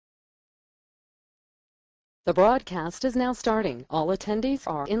The broadcast is now starting. All attendees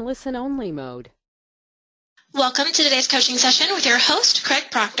are in listen-only mode. Welcome to today's coaching session with your host, Craig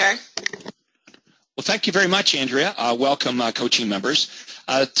Proctor. Well, thank you very much, Andrea. Welcome, coaching members.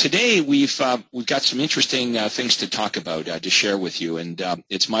 Today, we've got some interesting things to talk about, to share with you, and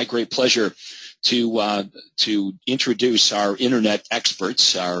it's my great pleasure to introduce our internet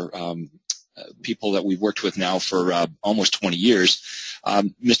experts, our people that we've worked with now for almost 20 years,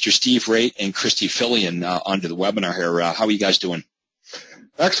 Mr. Steve Raitt and Christy Fillion onto the webinar here. How are you guys doing?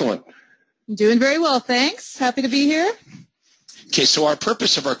 Excellent. Doing very well, thanks. Happy to be here. Okay, so our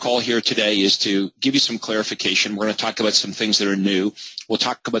purpose of our call here today is to give you some clarification. We're going to talk about some things that are new. We'll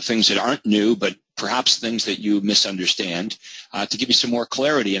talk about things that aren't new, but perhaps things that you misunderstand, to give you some more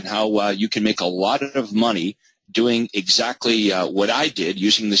clarity on how you can make a lot of money doing exactly what I did,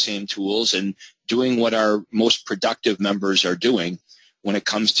 using the same tools and doing what our most productive members are doing when it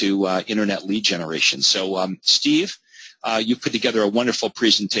comes to internet lead generation. So, Steve, you put together a wonderful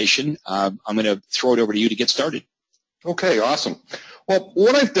presentation. I'm going to throw it over to you to get started. Okay, awesome. Well,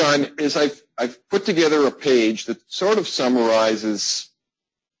 what I've done is I've put together a page that sort of summarizes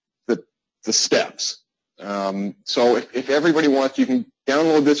the steps. So if everybody wants, you can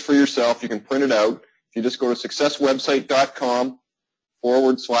download this for yourself. You can print it out. If you just go to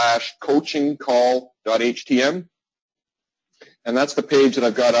successwebsite.com/coachingcall.htm, and that's the page that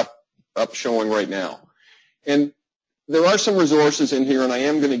I've got up showing right now. And there are some resources in here, and I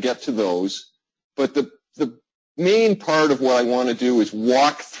am going to get to those, but the main part of what I want to do is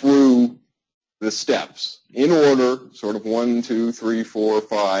walk through the steps in order, sort of 1, 2, 3, 4,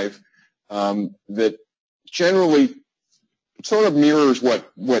 5, that generally sort of mirrors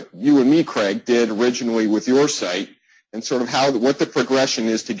what you and me, Craig, did originally with your site, and sort of what the progression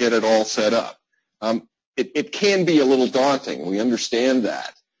is to get it all set up. It can be a little daunting. We understand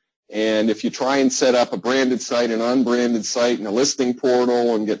that. And if you try and set up a branded site, an unbranded site, and a listing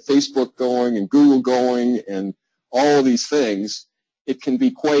portal, and get Facebook going and Google going and all of these things, it can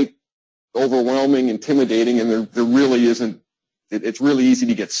be quite overwhelming, intimidating, and there really isn't. It's really easy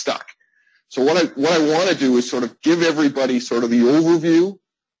to get stuck. So what I want to do is sort of give everybody sort of the overview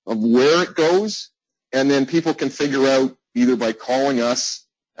of where it goes, and then people can figure out either by calling us,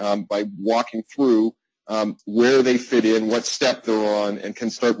 by walking through where they fit in, what step they're on, and can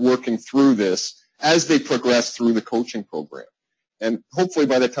start working through this as they progress through the coaching program. And hopefully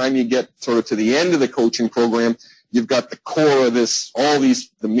by the time you get sort of to the end of the coaching program, you've got the core of this,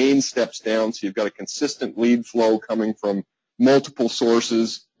 the main steps down, so you've got a consistent lead flow coming from multiple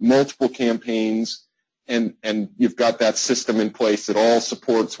sources, multiple campaigns, and you've got that system in place that all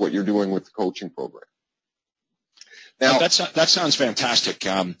supports what you're doing with the coaching program. Now, that sounds fantastic.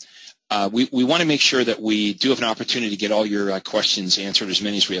 We want to make sure that we do have an opportunity to get all your questions answered, as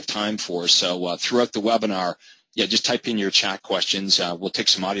many as we have time for. So throughout the webinar, just type in your chat questions. We'll take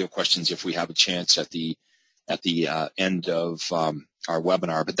some audio questions if we have a chance at the end of our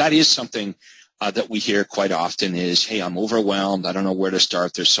webinar. But that is something that we hear quite often is, hey, I'm overwhelmed. I don't know where to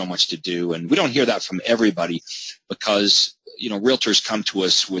start. There's so much to do. And we don't hear that from everybody because, realtors come to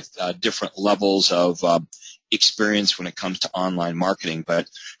us with different levels of experience when it comes to online marketing. But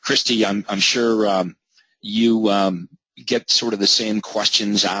Christy, I'm sure you get sort of the same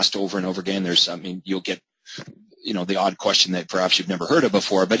questions asked over and over again. You'll get, the odd question that perhaps you've never heard of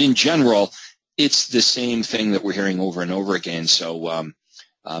before. But in general, it's the same thing that we're hearing over and over again. So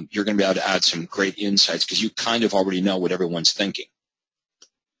you're going to be able to add some great insights because you kind of already know what everyone's thinking.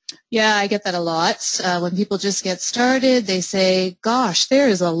 Yeah, I get that a lot. When people just get started, they say, gosh, there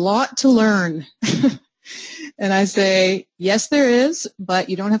is a lot to learn. And I say, yes, there is, but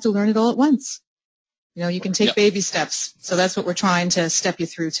you don't have to learn it all at once. You can take baby steps. So that's what we're trying to step you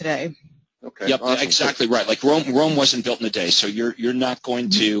through today. Okay. Yep, awesome. Exactly right. Like Rome wasn't built in a day, so you're not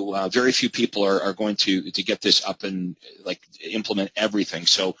going to. Very few people are going to get this up and implement everything.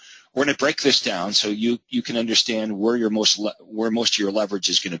 So we're going to break this down so you can understand where most of your leverage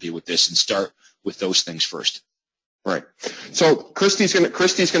is going to be with this, and start with those things first. Right. So Christy's going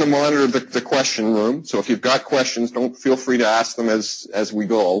to monitor the question room. So if you've got questions, don't feel free to ask them as we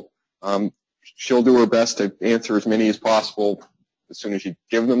go. She'll do her best to answer as many as possible as soon as you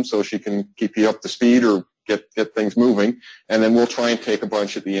give them, so she can keep you up to speed or get things moving. And then we'll try and take a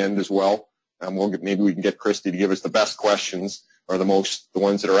bunch at the end as well. Maybe we can get Christy to give us the best questions, or the ones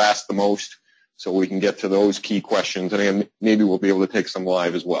that are asked the most, so we can get to those key questions. And again, maybe we'll be able to take some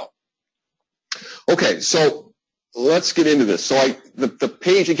live as well. Okay, so let's get into this. So the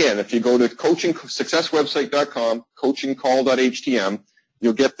page, again, if you go to successwebsite.com, coachingcall.htm,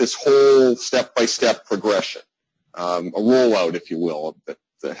 you'll get this whole step-by-step progression, a rollout, if you will,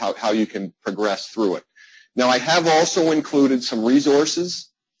 of how you can progress through it. Now, I have also included some resources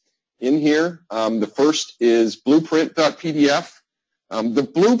in here. The first is blueprint.pdf. The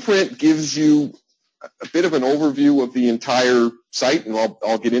blueprint gives you a bit of an overview of the entire site, and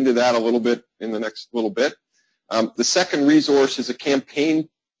I'll get into that a little bit in the next little bit. The second resource is a campaign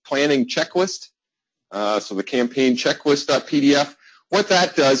planning checklist. So the campaign checklist.pdf. What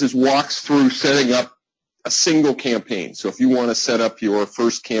that does is walks through setting up a single campaign. So if you want to set up your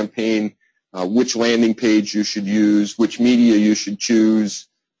first campaign, which landing page you should use, which media you should choose,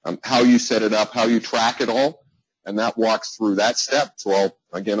 how you set it up, how you track it all, and that walks through that step. So I'll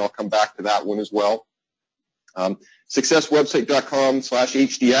come back to that one as well.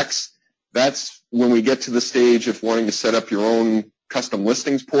 Successwebsite.com/HDX. That's when we get to the stage of wanting to set up your own custom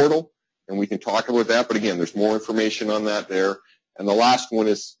listings portal, and we can talk about that. But again, there's more information on that there. And the last one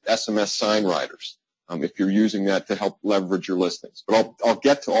is SMS sign writers, if you're using that to help leverage your listings. But I'll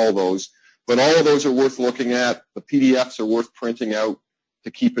get to all those. But all of those are worth looking at. The PDFs are worth printing out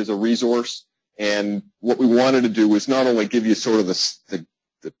to keep as a resource. And what we wanted to do was not only give you sort of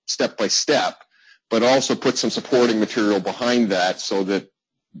the step-by-step, but also put some supporting material behind that so that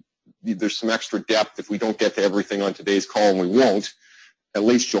there's some extra depth. If we don't get to everything on today's call, and we won't, at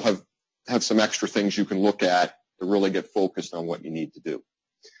least you'll have some extra things you can look at to really get focused on what you need to do.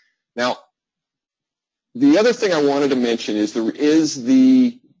 Now, the other thing I wanted to mention is there is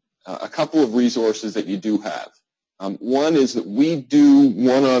a couple of resources that you do have. One is that we do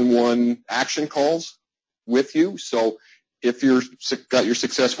one-on-one action calls with you. So if you've got your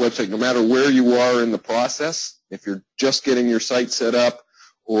Success website, no matter where you are in the process, if you're just getting your site set up,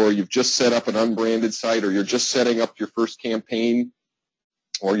 or you've just set up an unbranded site, or you're just setting up your first campaign,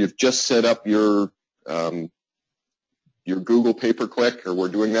 or you've just set up your Google pay-per-click, or we're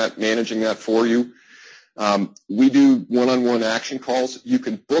doing that, managing that for you. We do one-on-one action calls. You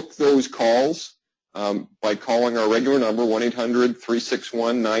can book those calls by calling our regular number,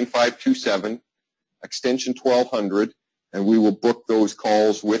 1-800-361-9527, extension 1200, and we will book those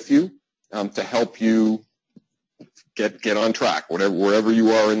calls with you to help you get on track. Wherever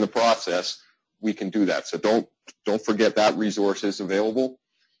you are in the process, we can do that. So don't forget that resource is available.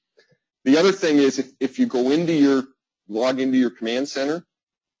 The other thing is if you log into your command center,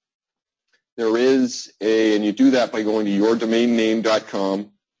 there is and you do that by going to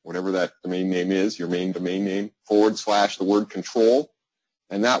yourdomainname.com, whatever that domain name is, your main domain name, / the word control,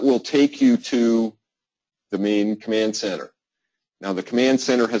 and that will take you to the main command center. Now, the command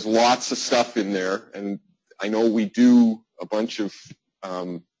center has lots of stuff in there, and I know we do a bunch of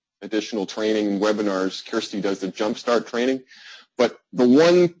additional training and webinars. Kirsty does the Jumpstart training, but the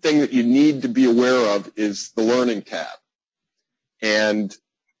one thing that you need to be aware of is the Learning tab. And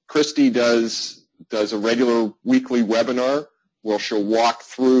Kirsty does a regular weekly webinar where she'll walk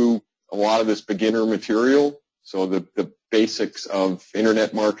through a lot of this beginner material, so the basics of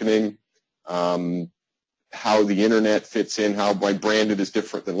internet marketing, how the internet fits in, how by branded is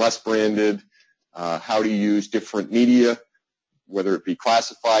different than less branded, how to use different media, whether it be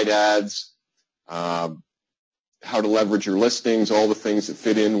classified ads, how to leverage your listings, all the things that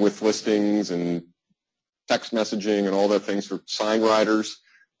fit in with listings and text messaging and all the things for sign writers,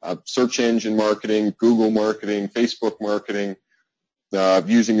 search engine marketing, Google marketing, Facebook marketing,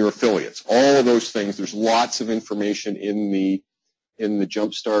 using your affiliates, all of those things. There's lots of information in the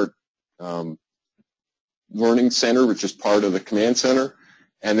Jumpstart Learning Center, which is part of the Command Center.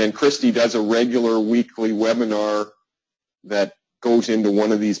 And then Christy does a regular weekly webinar that goes into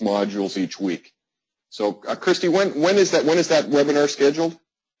one of these modules each week. So, Christy, when is that webinar scheduled?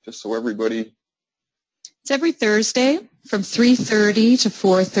 Just so everybody. It's every Thursday from 3:30 to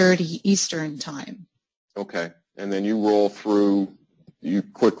 4:30 Eastern time. Okay, and then you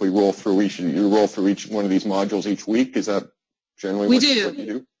quickly roll through each one of these modules each week. Is that generally what you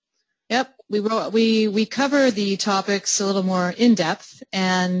do? Yep, we cover the topics a little more in depth,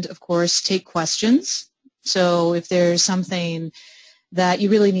 and of course take questions. So if there's something that you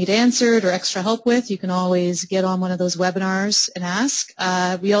really need answered or extra help with, you can always get on one of those webinars and ask.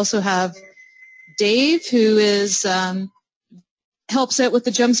 We also have Dave, who helps out with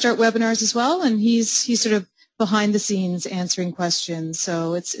the Jumpstart webinars as well, and he's sort of behind the scenes answering questions.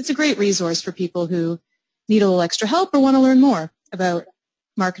 So it's a great resource for people who need a little extra help or want to learn more about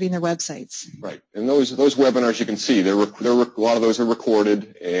marketing their websites. Right, and those webinars, you can see a lot of those are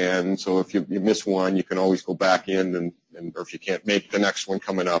recorded, and so if you miss one, you can always go back in, and or if you can't make the next one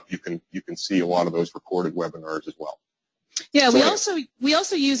coming up, you can see a lot of those recorded webinars as well. Yeah, so we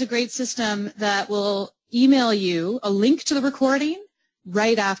also use a great system that will email you a link to the recording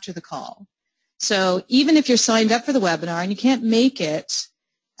right after the call. So even if you're signed up for the webinar and you can't make it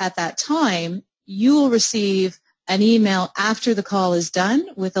at that time, you will receive an email after the call is done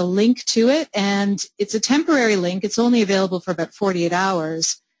with a link to it, and it's a temporary link. It's only available for about 48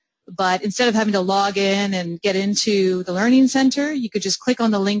 hours. But instead of having to log in and get into the Learning Center, you could just click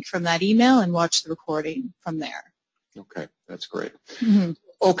on the link from that email and watch the recording from there. Okay, that's great. Mm-hmm.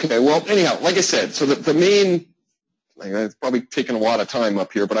 Okay, well, anyhow, like I said, so the main, it's probably taken a lot of time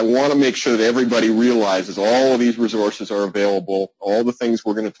up here, but I want to make sure that everybody realizes all of these resources are available, all the things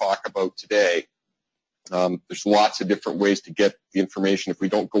we're going to talk about today. There's lots of different ways to get the information. If we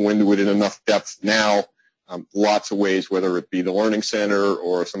don't go into it in enough depth now, lots of ways, whether it be the Learning Center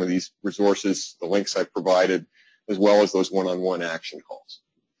or some of these resources, the links I've provided, as well as those one-on-one action calls.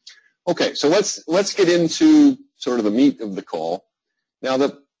 Okay, so let's get into sort of the meat of the call. Now,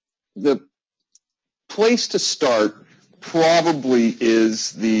 the place to start probably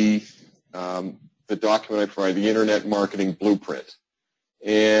is the document I provided, the Internet Marketing Blueprint.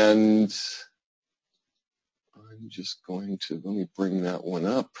 And I'm just going to, let me bring that one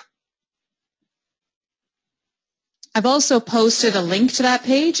up. I've also posted a link to that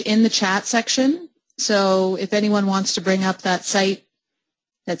page in the chat section. So if anyone wants to bring up that site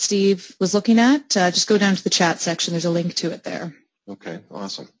that Steve was looking at, just go down to the chat section. There's a link to it there. Okay,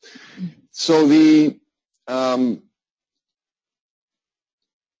 awesome. So the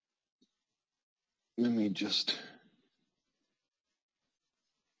let me just,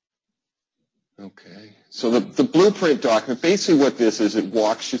 okay. So the blueprint document, basically what this is, it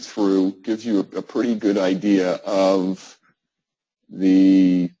walks you through, gives you a pretty good idea of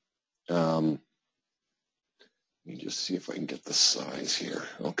the, let me just see if I can get the size here.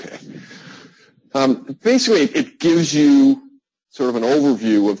 Okay. Basically, it gives you sort of an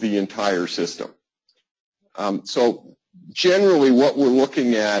overview of the entire system. So generally what we're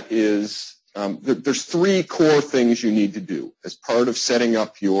looking at is there's three core things you need to do as part of setting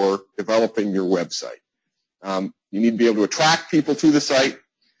up developing your website. You need to be able to attract people to the site.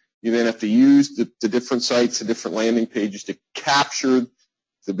 You then have to use the different sites, the different landing pages to capture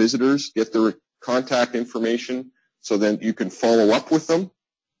the visitors, get their contact information, so then you can follow up with them.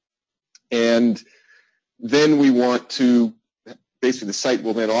 And then we want to, basically the site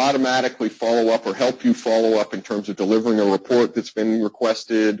will then automatically follow up or help you follow up in terms of delivering a report that's been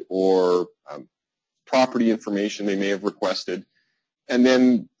requested or property information they may have requested. And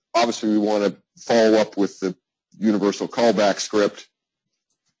then obviously we want to follow up with the universal callback script.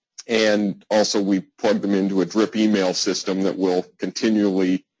 And also we plug them into a drip email system that will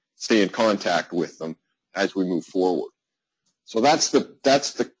continually stay in contact with them as we move forward. So that's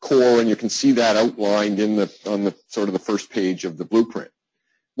the core, and you can see that outlined on the sort of the first page of the blueprint.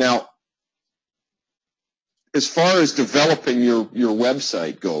 Now, as far as developing your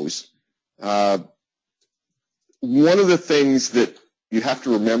website goes, one of the things that you have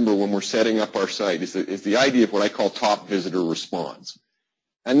to remember when we're setting up our site is the idea of what I call top visitor response.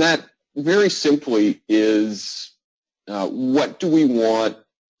 And that very simply is what do we want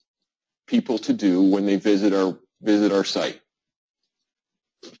people to do when they visit our site.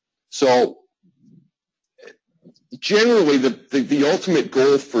 So generally the ultimate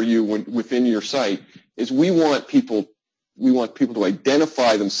goal for you within your site is we want people to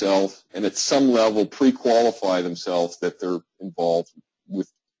identify themselves and at some level pre-qualify themselves that they're involved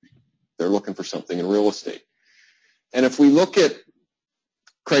with, they're looking for something in real estate. And if we look at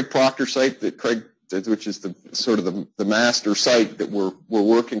Craig Proctor's site, which is the master site that we're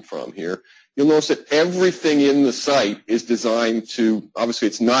working from here, you'll notice that everything in the site is designed to, obviously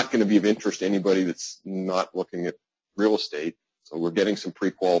it's not going to be of interest to anybody that's not looking at real estate, so we're getting some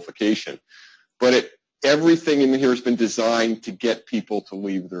pre-qualification. But everything in here has been designed to get people to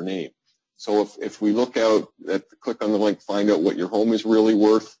leave their name. So if we look click on the link, find out what your home is really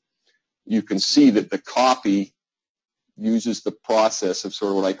worth, you can see that the copy uses the process of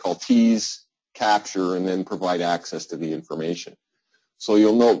sort of what I call tease, capture, and then provide access to the information. So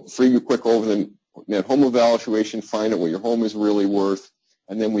you'll know, free quick over the home evaluation, find out what your home is really worth,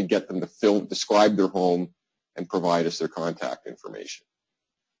 and then we get them to describe their home and provide us their contact information.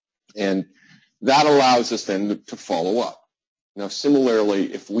 And that allows us then to follow up. Now,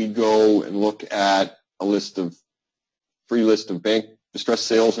 similarly, if we go and look at a free list of bank distress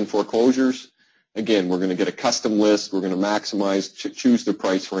sales and foreclosures, again, we're going to get a custom list. We're going to maximize, choose the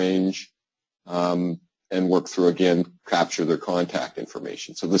price range, and work through, again, capture their contact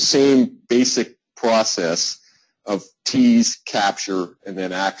information. So the same basic process of tease, capture, and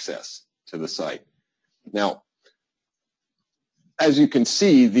then access to the site. Now, as you can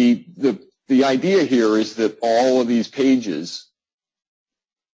see, the idea here is that all of these pages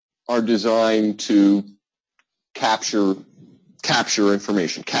are designed to capture capture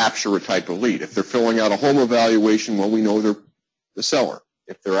information, capture a type of lead. If they're filling out a home evaluation, well, we know they're the seller.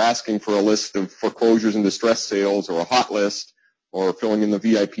 If they're asking for a list of foreclosures and distress sales or a hot list or filling in the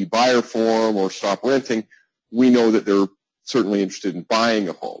VIP buyer form or stop renting, we know that they're certainly interested in buying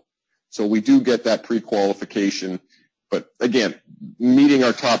a home. So we do get that pre-qualification. But again, meeting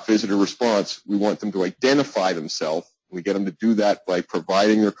our top visitor response, we want them to identify themselves. We get them to do that by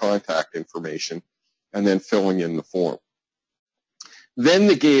providing their contact information and then filling in the form. Then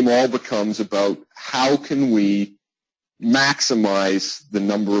the game all becomes about how can we maximize the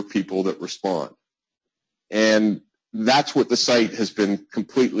number of people that respond. And that's what the site has been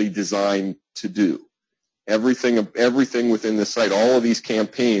completely designed to do. Everything within the site, all of these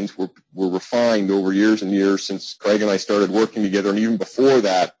campaigns were refined over years and years since Craig and I started working together, and even before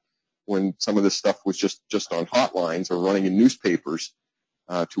that, when some of this stuff was just on hotlines or running in newspapers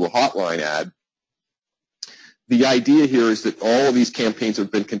to a hotline ad. The idea here is that all of these campaigns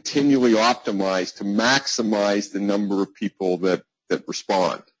have been continually optimized to maximize the number of people that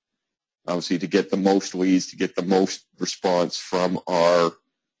respond. Obviously, to get the most leads, to get the most response from our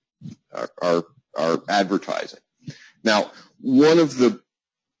advertising. Now, one of the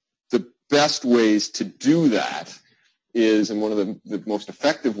best ways to do that is, and one of the most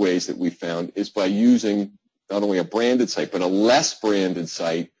effective ways that we found, is by using not only a branded site, but a less branded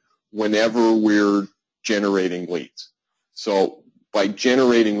site whenever we're generating leads. So by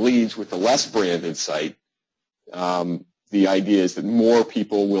generating leads with a less branded site, the idea is that more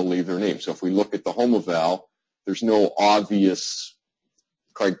people will leave their name. So if we look at the home eval, there's no obvious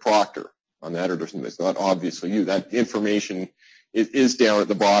Craig Proctor on that, or it's not obviously you. That information is down at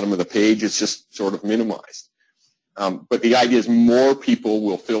the bottom of the page. It's just sort of minimized. But the idea is more people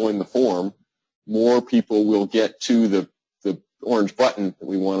will fill in the form, more people will get to the orange button that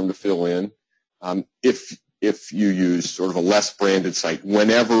we want them to fill in, if you use sort of a less branded site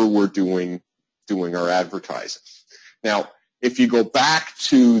whenever we're doing our advertising. Now, if you go back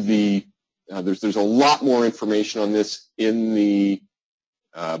to the there's a lot more information on this in the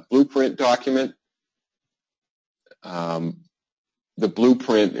blueprint document. The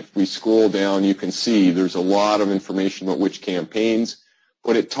blueprint, if we scroll down, you can see there's a lot of information about which campaigns,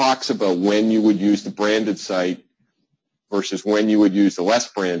 but it talks about when you would use the branded site versus when you would use the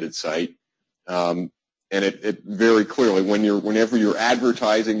less branded site. And it very clearly, whenever you're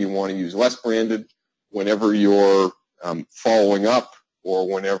advertising, you want to use less branded. Whenever you're following up, or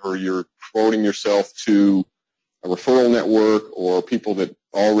whenever you're promoting yourself to a referral network or people that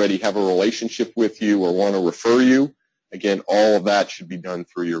already have a relationship with you or want to refer you, again, all of that should be done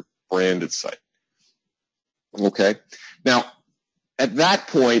through your branded site. Okay. Now, at that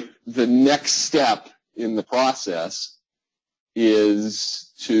point, the next step in the process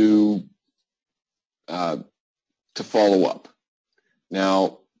is to follow up.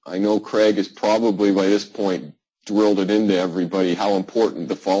 Now, I know Craig has probably by this point drilled it into everybody how important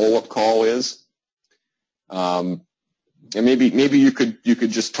the follow-up call is. And maybe you could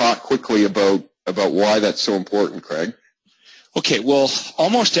just talk quickly about why that's so important, Craig. Okay, well,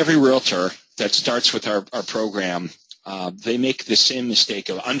 almost every realtor that starts with our program, they make the same mistake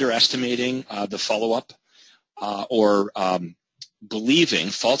of underestimating the follow-up or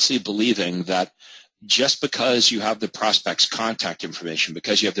falsely believing that just because you have the prospect's contact information,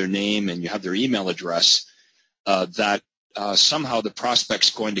 because you have their name and you have their email address, that somehow the prospect's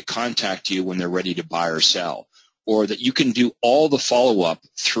going to contact you when they're ready to buy or sell, or that you can do all the follow-up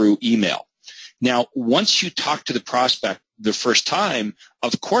through email. Now, once you talk to the prospect the first time,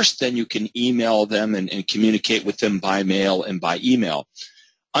 of course, then you can email them and communicate with them by mail and by email.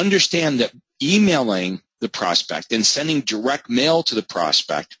 Understand that emailing the prospect and sending direct mail to the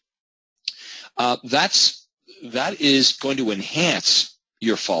prospect, that is going to enhance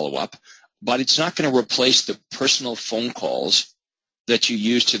your follow-up, but it's not going to replace the personal phone calls that you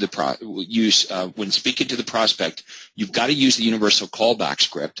use when speaking to the prospect. You've got to use the universal callback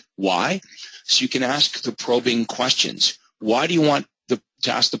script. Why? So you can ask the probing questions. Why do you want to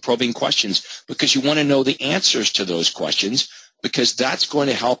ask the probing questions? Because you want to know the answers to those questions, because that's going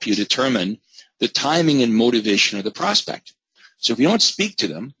to help you determine the timing and motivation of the prospect. So if you don't speak to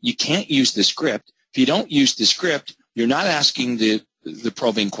them, you can't use the script. If you don't use the script, you're not asking the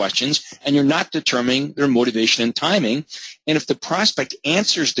probing questions, and you're not determining their motivation and timing. And if the prospect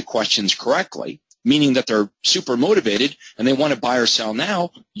answers the questions correctly, meaning that they're super motivated and they want to buy or sell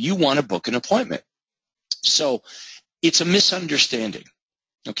now, you want to book an appointment. So it's a misunderstanding.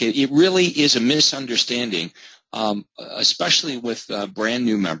 Okay, it really is a misunderstanding, especially with brand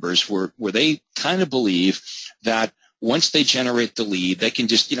new members, where they kind of believe that once they generate the lead, they can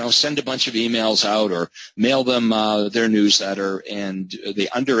just, send a bunch of emails out or mail them their newsletter, and they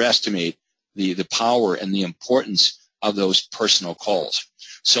underestimate the power and the importance of those personal calls.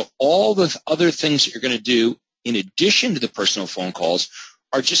 So all the other things that you're going to do in addition to the personal phone calls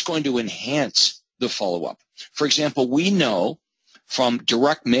are just going to enhance the follow-up. For example, we know from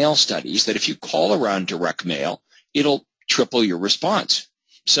direct mail studies that if you call around direct mail, it'll triple your response.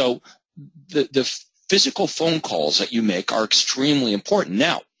 So the physical phone calls that you make are extremely important.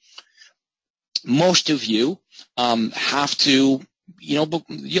 Now, most of you have to, you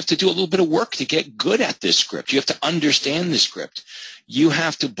have to do a little bit of work to get good at this script. You have to understand the script. You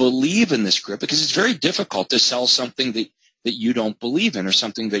have to believe in the script, because it's very difficult to sell something that you don't believe in or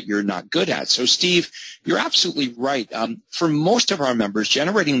something that you're not good at. So, Steve, you're absolutely right. For most of our members,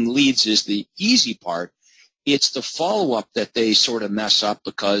 generating leads is the easy part. It's the follow-up that they sort of mess up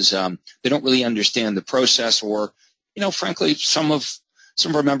because they don't really understand the process, or, frankly, some of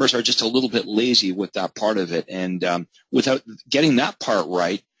our members are just a little bit lazy with that part of it. And without getting that part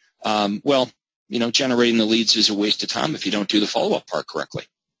right, generating the leads is a waste of time if you don't do the follow-up part correctly.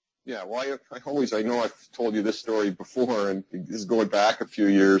 Yeah, well, I know I've told you this story before, and this is going back a few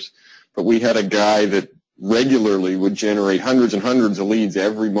years, but we had a guy that regularly would generate hundreds and hundreds of leads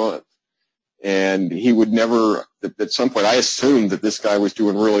every month. And he would never, at some point, I assumed that this guy was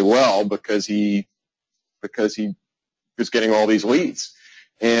doing really well because he was getting all these leads.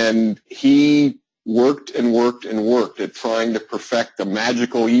 And he worked and worked and worked at trying to perfect a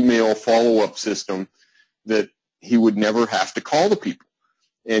magical email follow-up system that he would never have to call the people.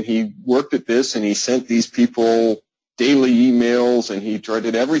 And he worked at this, and he sent these people daily emails, and he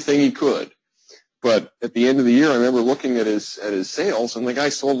did everything he could. But at the end of the year, I remember looking at his sales, and the guy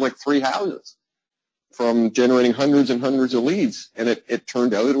sold like 3 houses from generating hundreds and hundreds of leads. And it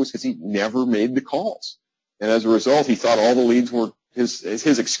turned out it was because he never made the calls. And as a result, he thought all the leads were,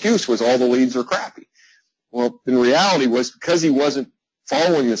 his excuse was all the leads are crappy. Well, in reality was because he wasn't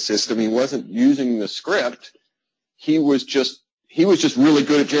following the system, he wasn't using the script, he was just really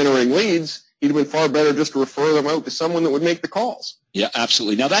good at generating leads. He'd have been far better just to refer them out to someone that would make the calls. Yeah,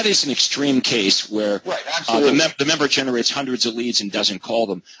 absolutely. Now, that is an extreme case where the member generates hundreds of leads and doesn't call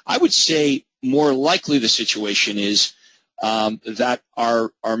them. I would say more likely the situation is that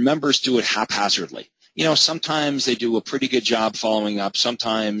our members do it haphazardly. Sometimes they do a pretty good job following up.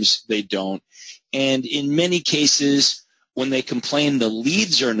 Sometimes they don't. And in many cases, when they complain the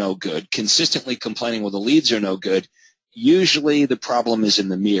leads are no good, consistently complaining, well, the leads are no good, usually the problem is in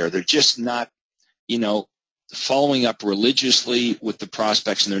the mirror. They're just not, following up religiously with the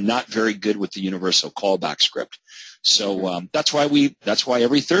prospects, and they're not very good with the universal callback script. So that's why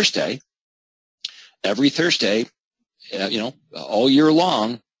every Thursday, all year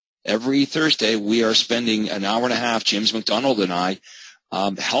long, every Thursday we are spending an hour and a half, James McDonald and I,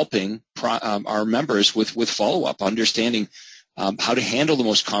 helping our members with follow-up, understanding how to handle the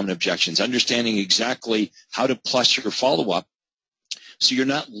most common objections, understanding exactly how to plus your follow-up so you're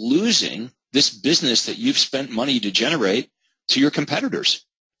not losing this business that you've spent money to generate to your competitors.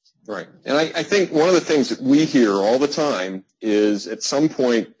 Right. And I think one of the things that we hear all the time is at some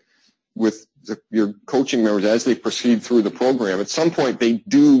point with your coaching members, as they proceed through the program, at some point they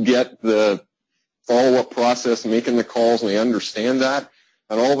do get the follow-up process, making the calls, and they understand that.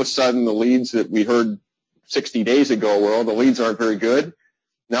 And all of a sudden the leads that we heard 60 days ago where all the leads aren't very good,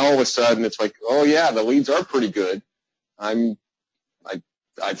 now all of a sudden it's like, oh yeah, the leads are pretty good.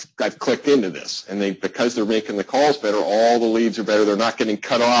 I've clicked into this, and because they're making the calls better, all the leads are better. They're not getting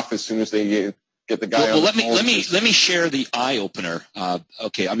cut off as soon as they get the guy. Well, let me share the eye opener.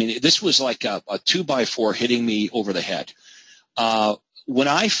 Okay, I mean, this was like a 2x4 hitting me over the head. When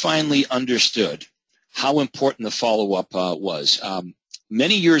I finally understood how important the follow-up was,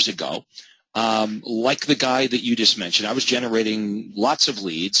 many years ago, like the guy that you just mentioned, I was generating lots of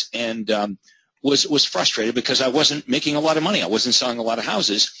leads and was frustrated because I wasn't making a lot of money. I wasn't selling a lot of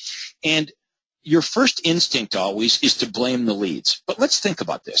houses. And your first instinct always is to blame the leads. But let's think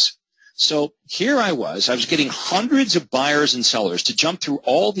about this. So here I was getting hundreds of buyers and sellers to jump through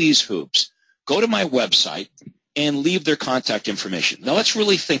all these hoops, go to my website, and leave their contact information. Now let's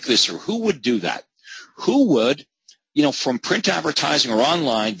really think this through. Who would do that? Who would, from print advertising or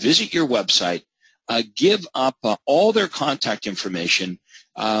online, visit your website, give up all their contact information,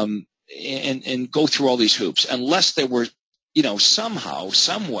 and go through all these hoops, unless they were, somehow,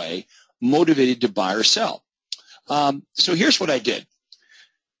 some way motivated to buy or sell. So here's what I did.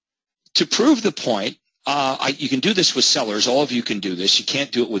 To prove the point, you can do this with sellers. All of you can do this. You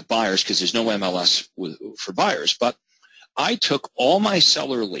can't do it with buyers because there's no MLS for buyers. But I took all my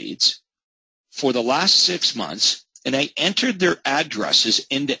seller leads for the last 6 months and I entered their addresses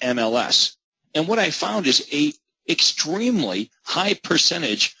into MLS. And what I found is a extremely high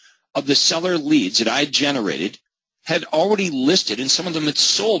percentage of the seller leads that I generated had already listed, and some of them had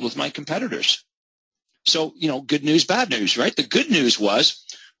sold with my competitors. So, good news, bad news, right? The good news was,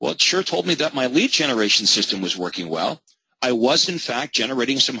 well, it sure told me that my lead generation system was working well. I was, in fact,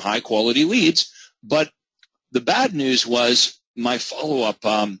 generating some high-quality leads, but the bad news was my follow-up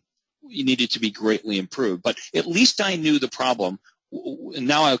needed to be greatly improved. But at least I knew the problem.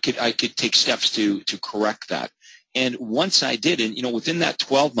 Now I could take steps to correct that. And once I did, and within that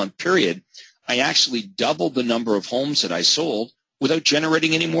 12-month period, I actually doubled the number of homes that I sold without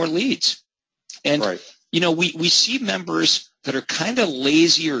generating any more leads. And, right. We see members that are kind of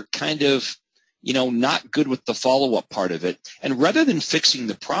lazy or kind of, not good with the follow-up part of it. And rather than fixing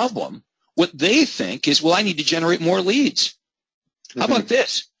the problem, what they think is, well, I need to generate more leads. How about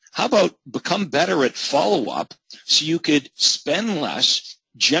this? How about become better at follow-up so you could spend less,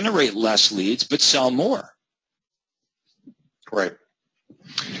 generate less leads, but sell more? Right.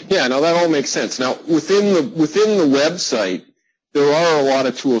 Yeah, no, that all makes sense. Now, within the website, there are a lot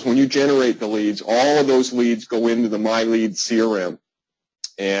of tools. When you generate the leads, all of those leads go into the My Leads CRM.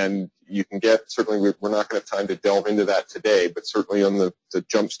 And you can get, certainly we're not going to have time to delve into that today, but certainly on the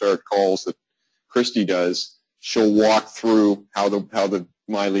Jumpstart calls that Christy does, she'll walk through how the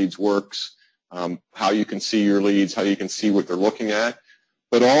My Leads works, how you can see your leads, how you can see what they're looking at.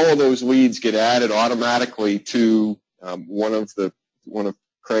 But all of those leads get added automatically to one of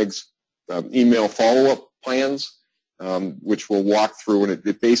Craig's email follow-up plans, which we'll walk through, and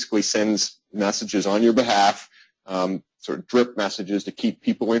it basically sends messages on your behalf, sort of drip messages to keep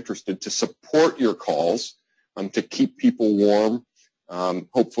people interested, to support your calls, to keep people warm,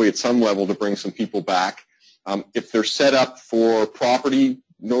 hopefully at some level to bring some people back. If they're set up for property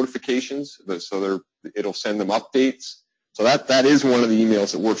notifications, so it'll send them updates. So that is one of the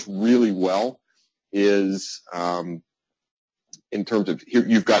emails that works really well, is in terms of, here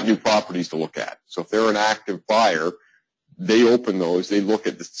you've got new properties to look at. So if they're an active buyer, they open those, they look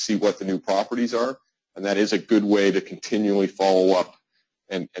at to see what the new properties are, and that is a good way to continually follow up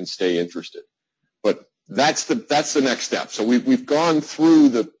and stay interested. But that's the next step. So we've gone through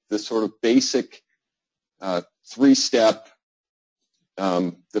the sort of basic three-step,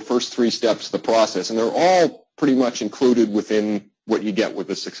 the first three steps of the process, and they're all pretty much included within what you get with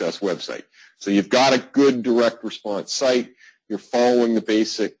the Success website. So you've got a good direct response site. You're following the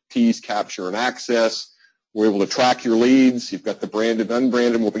basic T's, capture and access. We're able to track your leads. You've got the branded,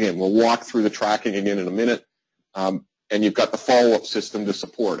 unbranded. We'll walk through the tracking again in a minute. And you've got the follow-up system to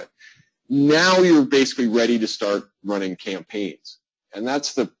support it. Now you're basically ready to start running campaigns. And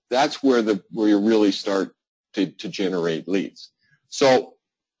that's where you really start to generate leads. So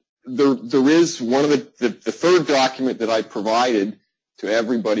there is one of the third document that I provided to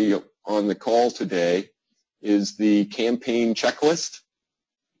everybody on the call today is the campaign checklist.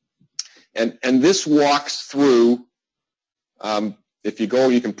 And this walks through, if you go,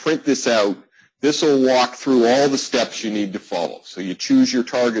 you can print this out. This will walk through all the steps you need to follow. So you choose your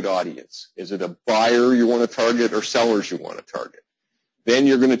target audience. Is it a buyer you want to target or sellers you want to target? Then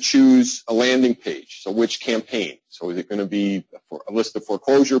you're going to choose a landing page. So which campaign? So is it going to be a list of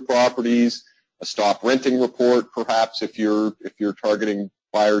foreclosure properties, a stop renting report, perhaps if you're targeting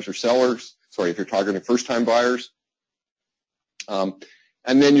buyers or sellers? Sorry, if you're targeting first-time buyers.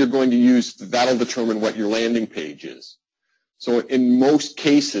 And then you're going to use, that'll determine what your landing page is. So in most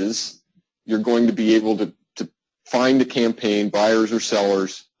cases, you're going to be able to find a campaign, buyers or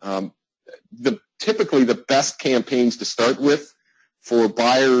sellers. Typically, the best campaigns to start with for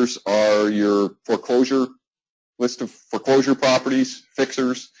buyers are your foreclosure, list of foreclosure properties,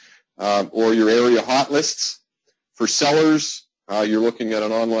 fixers, or your area hot lists. For sellers, you're looking at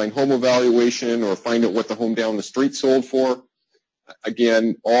an online home evaluation or find out what the home down the street sold for.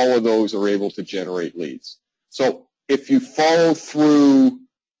 Again, all of those are able to generate leads. So if you follow through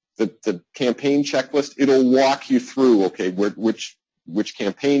the campaign checklist, it'll walk you through, okay, which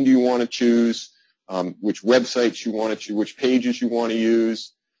campaign do you want to choose, which websites you want to choose, which pages you want to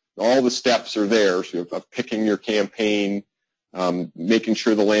use. All the steps are there, so of picking your campaign, making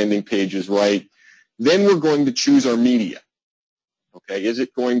sure the landing page is right. Then we're going to choose our media. Okay, is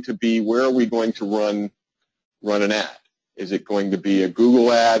it going to be, where are we going to run an ad? Is it going to be a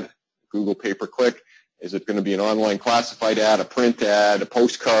Google ad, Google pay-per-click? Is it going to be an online classified ad, a print ad, a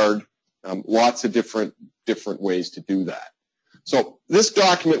postcard? Lots of different ways to do that. So this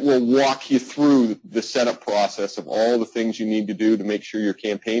document will walk you through the setup process of all the things you need to do to make sure your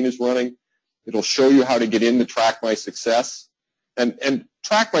campaign is running. It'll show you how to get into Track My Success. And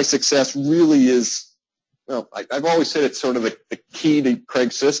Track My Success really is, Well, I've always said it's sort of the key to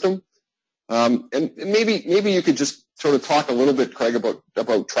Craig's system. And maybe you could just sort of talk a little bit, Craig,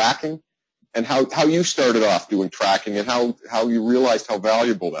 about tracking and how you started off doing tracking and how you realized how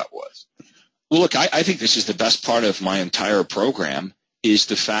valuable that was. Well, look, I think this is the best part of my entire program is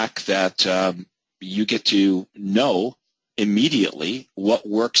the fact that you get to know immediately what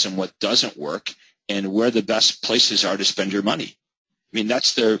works and what doesn't work and where the best places are to spend your money. I mean,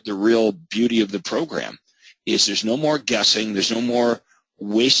 that's the real beauty of the program is there's no more guessing. There's no more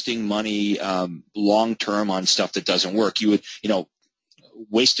wasting money long-term on stuff that doesn't work. You would,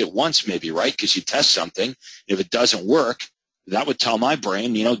 waste it once maybe, right? Because you test something. If it doesn't work, that would tell my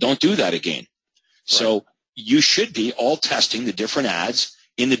brain, don't do that again. Right. So you should be all testing the different ads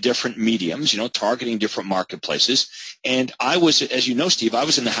in the different mediums, targeting different marketplaces. And I was, as you know, Steve, I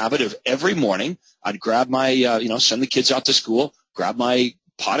was in the habit of every morning I'd grab my, send the kids out to school, grab my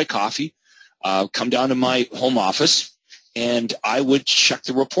pot of coffee, come down to my home office, and I would check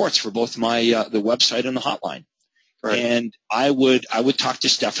the reports for both my the website and the hotline. Right. And I would talk to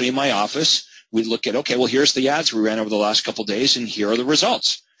Stephanie in my office. We'd look at, okay, well, here's the ads we ran over the last couple of days, and here are the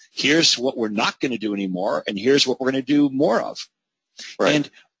results. Here's what we're not going to do anymore, and here's what we're going to do more of. Right.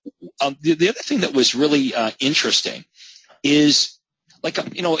 And the other thing that was really interesting is, like,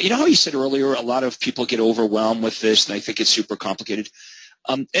 how you said earlier, a lot of people get overwhelmed with this, and I think it's super complicated.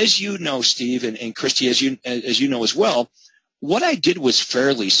 As you know, Steve, and Christy, as you know as well, what I did was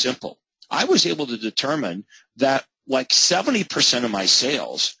fairly simple. I was able to determine that like 70% of my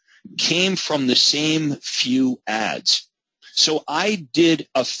sales came from the same few ads. So I did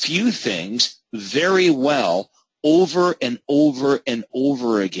a few things very well over and over and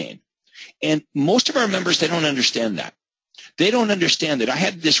over again. And most of our members, they don't understand that. They don't understand that I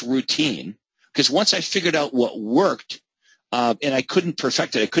had this routine because once I figured out what worked, and I couldn't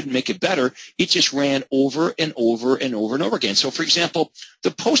perfect it, I couldn't make it better, it just ran over and over and over and over again. So, for example,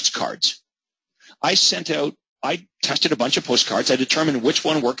 the postcards. I tested a bunch of postcards. I determined which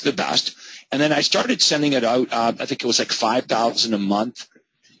one worked the best. And then I started sending it out. I think it was like 5,000 a month.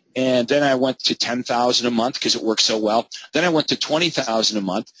 And then I went to 10,000 a month because it worked so well. Then I went to 20,000 a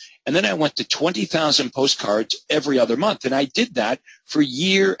month. And then I went to 20,000 postcards every other month. And I did that for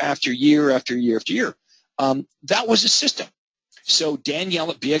year after year after year after year. That was a system. So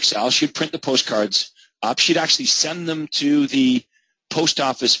Danielle at BXL, she'd print the postcards up. She'd actually send them to the post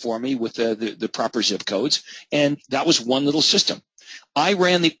office for me with the proper zip codes. And that was one little system. I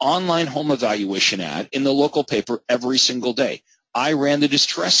ran the online home evaluation ad in the local paper every single day. I ran the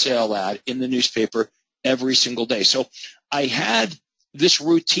distress sale ad in the newspaper every single day. So I had this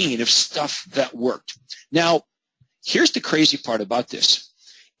routine of stuff that worked. Now, here's the crazy part about this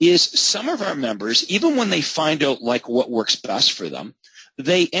is some of our members, even when they find out like what works best for them,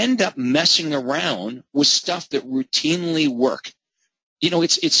 they end up messing around with stuff that routinely work.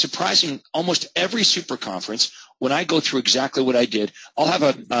 It's surprising. Almost every super conference, when I go through exactly what I did, I'll have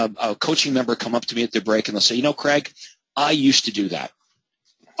a coaching member come up to me at the break and they'll say, Craig, I used to do that.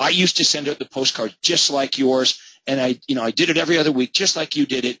 I used to send out the postcard just like yours, and I did it every other week just like you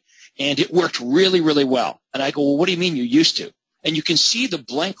did it, and it worked really, really well. And I go, well, what do you mean you used to? And you can see the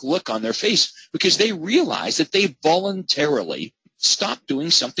blank look on their face because they realize that they voluntarily stopped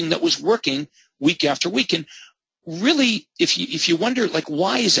doing something that was working week after week. And really, if you wonder, like,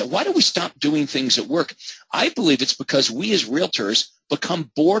 why is that? Why do we stop doing things that work? I believe it's because we as realtors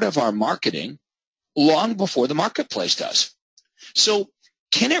become bored of our marketing long before the marketplace does. So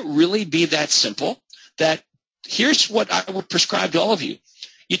can it really be that simple that here's what I would prescribe to all of you.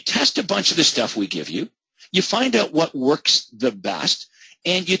 You test a bunch of the stuff we give you. You find out what works the best,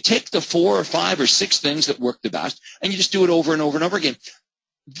 and you take the 4 or 5 or 6 things that work the best, and you just do it over and over and over again.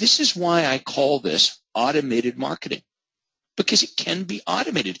 This is why I call this automated marketing, because it can be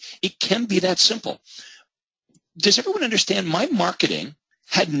automated. It can be that simple. Does everyone understand? My marketing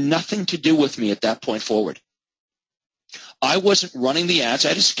had nothing to do with me at that point forward. I wasn't running the ads. I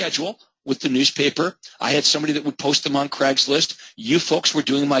had a schedule with the newspaper. I had somebody that would post them on Craigslist. You folks were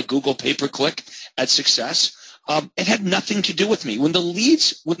doing my Google pay-per-click at Success. It had nothing to do with me. When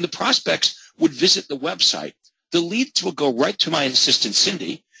the prospects would visit the website, the leads would go right to my assistant,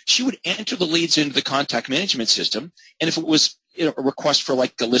 Cindy. She would enter the leads into the contact management system. And if it was a request for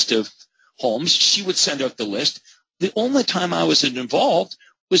like the list of homes, she would send out the list. The only time I was involved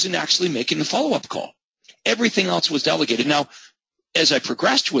was in actually making the follow-up call. Everything else was delegated. Now, as I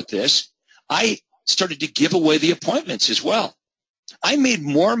progressed with this, I started to give away the appointments as well. I made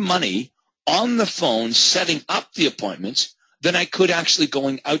more money on the phone setting up the appointments than I could actually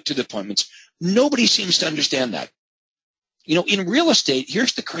going out to the appointments. Nobody seems to understand that. In real estate,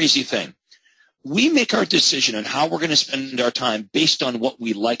 here's the crazy thing. we make our decision on how we're going to spend our time based on what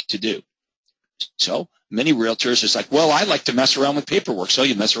we like to do. So many realtors is like, well, I like to mess around with paperwork. So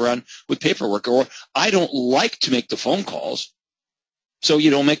you mess around with paperwork. Or I don't like to make the phone calls. So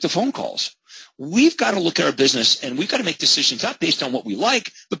you don't make the phone calls. We've got to look at our business and we've got to make decisions not based on what we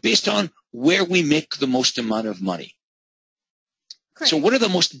like, but based on where we make the most amount of money. Great. So what are the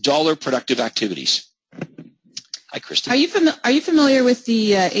most dollar productive activities? Hi, Christy. Are you familiar with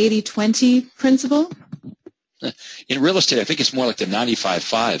the 80-20 principle? In real estate, I think it's more like the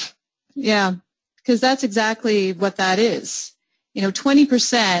 95-5. Yeah, because that's exactly what that is.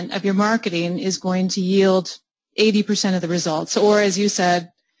 20% of your marketing is going to yield 80% of the results, or as you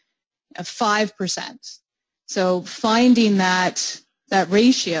said, 5%. So finding that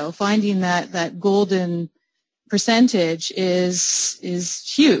ratio, finding that golden percentage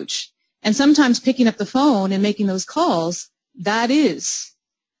is huge. And sometimes picking up the phone and making those calls, that is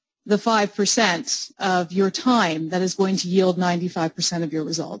the 5% of your time that is going to yield 95% of your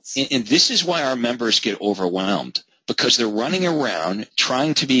results. And this is why our members get overwhelmed, because they're running around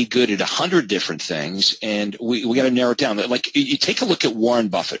trying to be good at 100 different things, and we got to narrow it down. Like, you take a look at Warren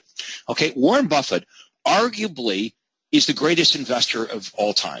Buffett. Okay, Warren Buffett arguably is the greatest investor of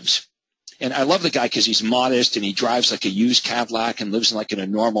all times. And I love the guy because he's modest and he drives like a used Cadillac and lives in a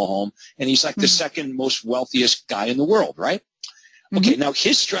normal home. And he's like the second most wealthiest guy in the world, right? Okay, now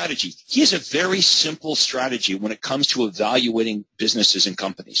his strategy, he has a very simple strategy when it comes to evaluating businesses and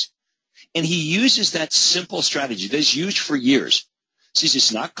companies. And he uses that simple strategy that is used for years. Says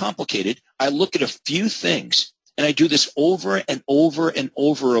it's not complicated. I look at a few things and I do this over and over and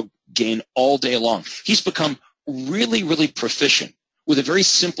over again all day long. He's become really, really proficient with a very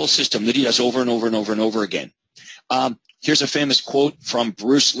simple system that he does over and over and over and over again. Here's a famous quote from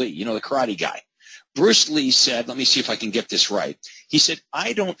Bruce Lee, the karate guy. Bruce Lee said, let me see if I can get this right. He said,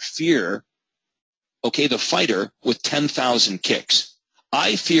 I don't fear, the fighter with 10,000 kicks.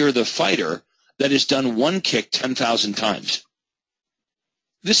 I fear the fighter that has done one kick 10,000 times.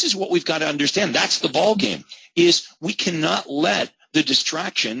 This is what we've got to understand. That's the ball game, is we cannot let the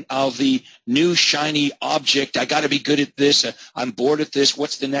distraction of the new shiny object. I got to be good at this. I'm bored at this.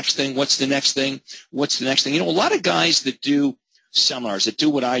 What's the next thing? What's the next thing? What's the next thing? A lot of guys that do seminars, that do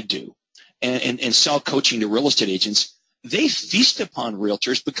what I do and sell coaching to real estate agents, they feast upon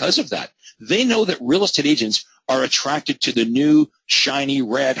realtors because of that. They know that real estate agents are attracted to the new shiny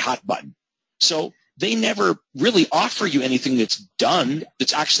red hot button. So they never really offer you anything that's done,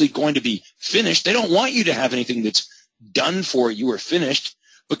 that's actually going to be finished. They don't want you to have anything that's done for you or finished,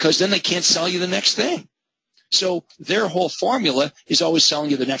 because then they can't sell you the next thing. So their whole formula is always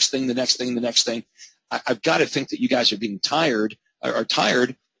selling you the next thing, the next thing, the next thing. I've got to think that you guys are being tired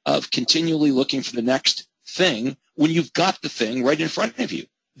of continually looking for the next thing when you've got the thing right in front of you.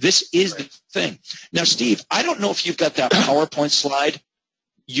 This is the thing. Now, Steve, I don't know if you've got that PowerPoint slide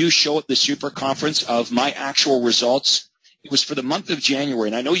you show at the super conference of my actual results. It was for the month of January,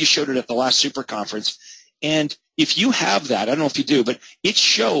 and I know you showed it at the last super conference. And if you have that, I don't know if you do, but it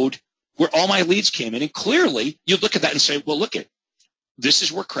showed where all my leads came in. And clearly, you look at that and say, well, look at this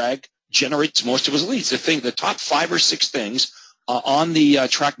is where Craig generates most of his leads. The top 5 or 6 things on the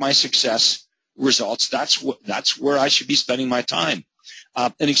Track My Success results, that's where I should be spending my time.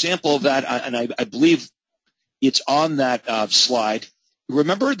 An example of that, and I believe it's on that slide.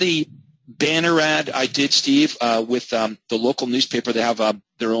 Remember the banner ad I did, Steve, with the local newspaper? They have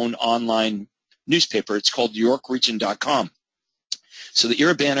their own online newspaper. It's called YorkRegion.com. So the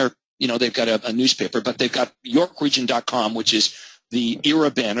ERA banner, they've got a newspaper, but they've got YorkRegion.com, which is the ERA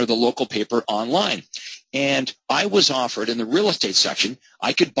banner, the local paper online. And I was offered in the real estate section,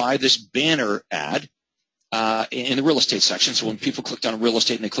 I could buy this banner ad in the real estate section. So when people clicked on real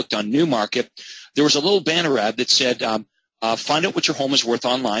estate and they clicked on new market, there was a little banner ad that said, find out what your home is worth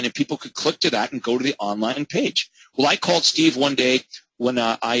online, and people could click to that and go to the online page. Well, I called Steve one day when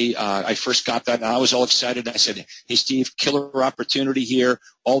I first got that, and I was all excited. I said, hey, Steve, killer opportunity here.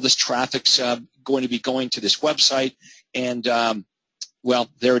 All this traffic's going to be going to this website. And, well,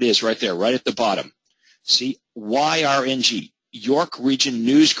 there it is right there, right at the bottom. See, YRNG, York Region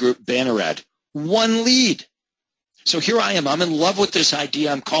News Group banner ad. 1 lead. So here I am. I'm in love with this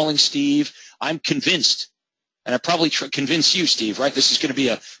idea. I'm calling Steve. I'm convinced. And I probably convince you, Steve, right? This is going to be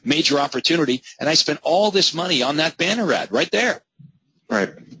a major opportunity. And I spent all this money on that banner ad right there. Right.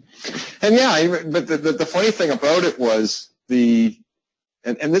 And yeah, but the funny thing about it was and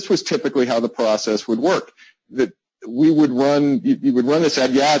this was typically how the process would work, that you would run this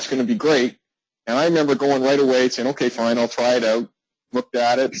ad, yeah, it's going to be great. And I remember going right away saying, okay, fine, I'll try it out. Looked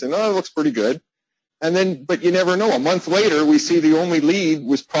at it, saying, oh, it looks pretty good. And then, but you never know. A month later, we see the only lead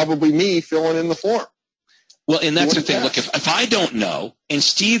was probably me filling in the form. Well, and that's the thing. Look, if I don't know and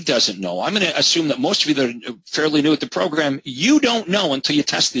Steve doesn't know, I'm going to assume that most of you that are fairly new at the program, you don't know until you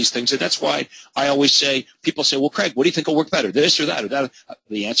test these things. And that's why I always say, people say, well, Craig, what do you think will work better, this or that or that?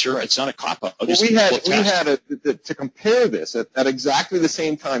 The answer, it's not a cop-out. Well, we had to compare this at exactly the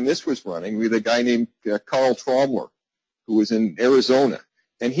same time this was running. We had a guy named Carl Tromler, who was in Arizona.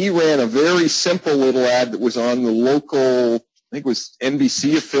 And he ran a very simple little ad that was on the local, I think it was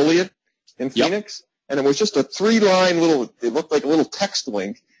NBC affiliate in Phoenix. And it was just a 3-line little, it looked like a little text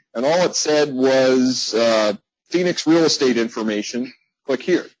link. And all it said was Phoenix real estate information, click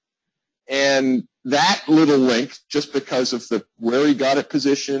here. And that little link, just because of where he got it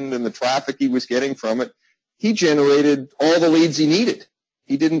positioned and the traffic he was getting from it, he generated all the leads he needed.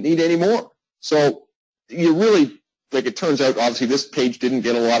 He didn't need any more. So you really, like it turns out, obviously this page didn't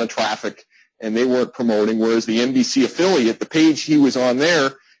get a lot of traffic and they weren't promoting, whereas the NBC affiliate, the page he was on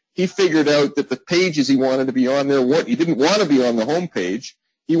there, he figured out that the pages he wanted to be on there, he didn't want to be on the home page.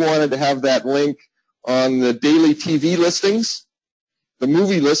 He wanted to have that link on the daily TV listings, the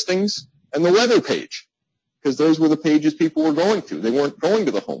movie listings, and the weather page, because those were the pages people were going to. They weren't going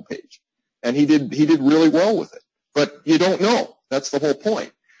to the home page. And he did really well with it. But you don't know. That's the whole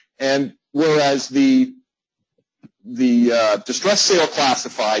point. And whereas the distress sale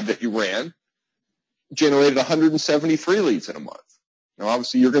classified that you ran generated 173 leads in a month. Now,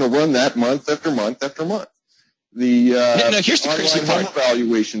 obviously, you're going to run that month after month after month. Now, here's the crazy part. Home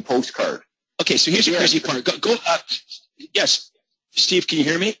valuation postcard. Okay, so here's the crazy part. Yes, Steve, can you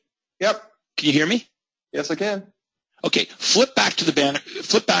hear me? Yep. Can you hear me? Yes, I can. Okay, flip back to the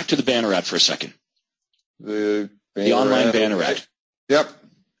banner ad for a second. The online banner ad. Yep.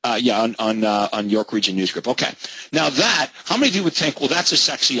 On York Region News Group. Okay. Now how many of you would think, well, that's a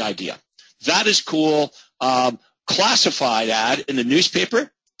sexy idea? That is cool. Classified ad in the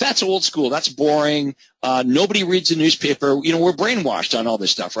newspaper, that's old school. That's boring. Nobody reads the newspaper. We're brainwashed on all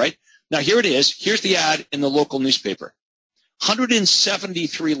this stuff, right? Now, here it is. Here's the ad in the local newspaper.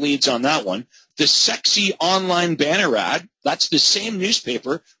 173 leads on that one. The sexy online banner ad, that's the same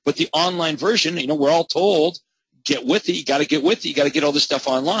newspaper, but the online version, we're all told, get with it. You got to get with it. You got to get all this stuff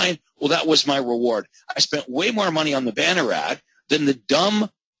online. Well, that was my reward. I spent way more money on the banner ad than the dumb,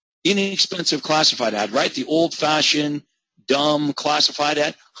 inexpensive classified ad, right? The old-fashioned, dumb classified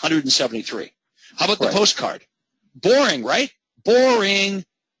ad, 173. How about the postcard? Boring, right? Boring.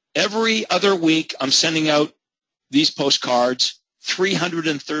 Every other week, I'm sending out these postcards,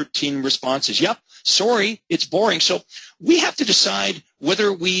 313 responses. Yep, sorry, it's boring. So we have to decide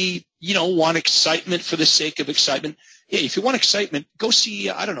whether we, want excitement for the sake of excitement. Hey, if you want excitement, go see,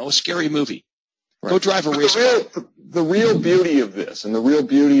 a scary movie. Right. Go drive a race car. The real beauty of this and the real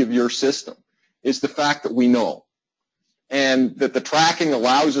beauty of your system is the fact that we know, and that the tracking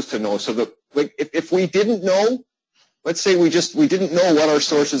allows us to know. So that, like, if we didn't know, let's say we didn't know what our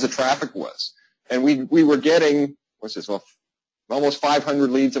sources of traffic was, and we were getting almost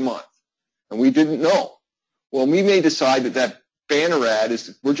 500 leads a month, and we didn't know. Well, we may decide that banner ad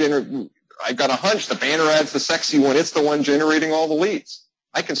I've got a hunch the banner ad's the sexy one. It's the one generating all the leads.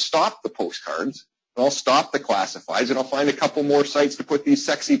 I can stop the postcards, and I'll stop the classifieds, and I'll find a couple more sites to put these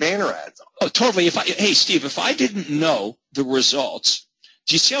sexy banner ads on. Oh, totally. Hey, Steve, if I didn't know the results,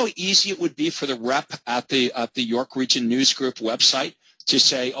 do you see how easy it would be for the rep at the York Region News Group website to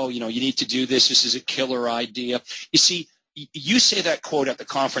say, oh, you need to do this. This is a killer idea. You see, you say that quote at the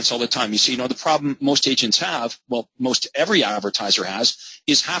conference all the time. You see, the problem most agents have, well, most every advertiser has,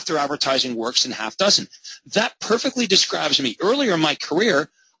 is half their advertising works and half doesn't. That perfectly describes me. Earlier in my career,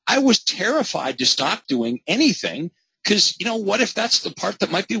 I was terrified to stop doing anything because, what if that's the part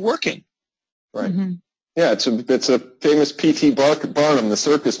that might be working? Right. Mm-hmm. Yeah, it's a famous P.T. Barnum, the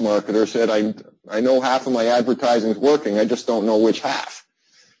circus marketer, said, I know half of my advertising is working. I just don't know which half.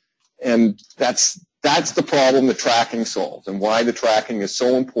 And that's the problem that tracking solves, and why the tracking is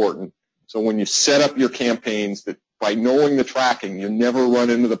so important. So when you set up your campaigns, that by knowing the tracking, you never run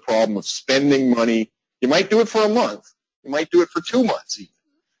into the problem of spending money. You might do it for a month. You might do it for 2 months even.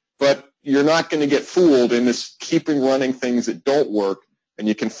 But you're not going to get fooled in this keeping running things that don't work, and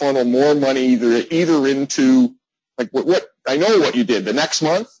you can funnel more money either into, like what I know what you did. The next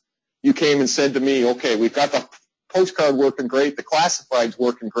month, you came and said to me, okay, we've got the postcard working great, the classifieds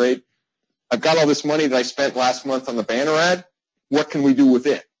working great. I've got all this money that I spent last month on the banner ad. What can we do with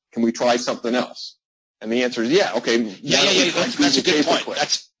it? Can we try something else? And the answer is okay. Yeah. That's a good point.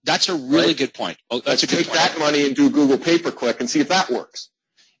 That's a really good point. Oh, that's a good point. Take that money and do Google pay-per-click and see if that works.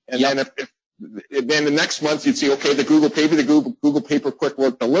 And then the next month you'd see, okay, the Google pay-per-click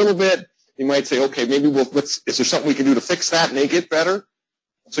worked a little bit. you might say, okay, maybe is there something we can do to fix that and make it better?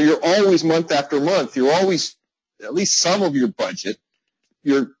 So you're always month after month, you're always, at least some of your budget,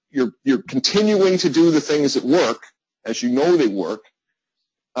 you're continuing to do the things that work, as you know they work,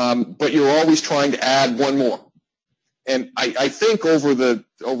 but you're always trying to add one more. And I think over the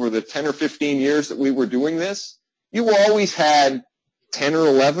 10 or 15 years that we were doing this, you always had 10 or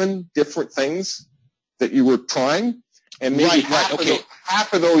 11 different things that you were trying, and maybe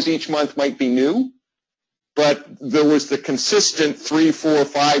half of those each month might be new, but there was the consistent 3, 4,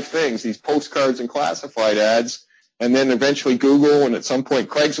 5 things, these postcards and classified ads, and then eventually Google, and at some point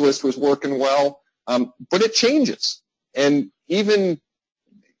Craigslist was working well, but it changes. And even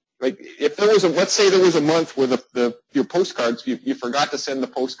like if there was let's say there was a month where your postcards, you forgot to send the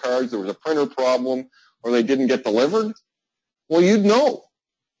postcards, there was a printer problem, or they didn't get delivered, well, you'd know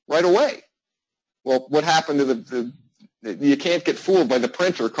right away. Well, what happened to you can't get fooled by the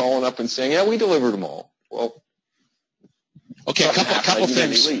printer calling up and saying, yeah, we delivered them all. Well, okay, a couple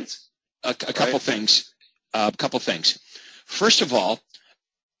things. A couple things. First of all,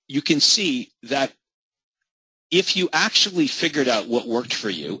 you can see that if you actually figured out what worked for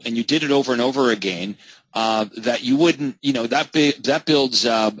you and you did it over and over again, that you wouldn't, that builds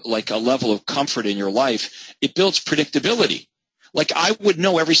like a level of comfort in your life. It builds predictability. Like I would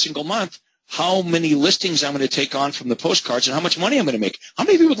know every single month how many listings I'm going to take on from the postcards and how much money I'm going to make. How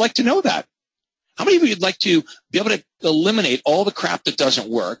many of you would like to know that? How many of you would like to be able to eliminate all the crap that doesn't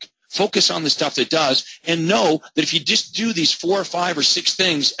work, focus on the stuff that does, and know that if you just do these 4 or 5 or 6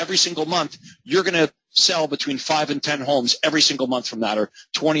 things every single month, you're going to sell between 5 and 10 homes every single month from that, or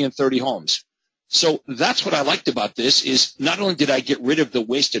 20 and 30 homes. So that's what I liked about this is not only did I get rid of the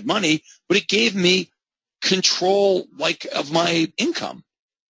wasted money, but it gave me control of my income.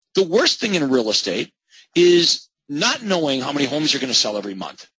 The worst thing in real estate is not knowing how many homes you're going to sell every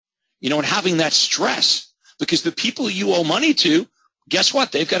month, and having that stress, because the people you owe money to, guess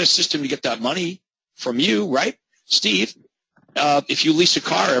what? They've got a system to get that money from you, right? Steve, if you lease a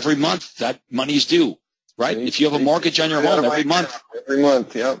car every month, that money's due, right? If you have a mortgage on your home every month. Every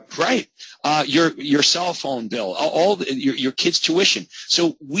month, yeah. Right. Your cell phone bill, your kids' tuition.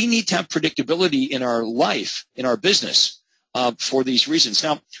 So we need to have predictability in our life, in our business, for these reasons.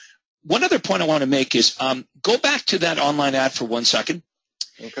 Now, one other point I want to make is go back to that online ad for 1 second.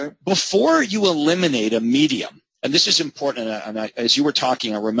 Okay. Before you eliminate a medium, and this is important, and as you were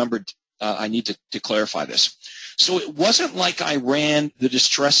talking, I remembered I need to clarify this. So it wasn't like I ran the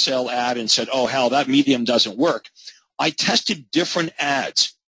distress sale ad and said, oh, hell, that medium doesn't work. I tested different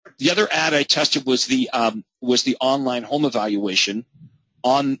ads. The other ad I tested was the online home evaluation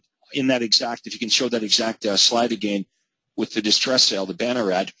in that exact, if you can show that exact slide again with the distress sale, the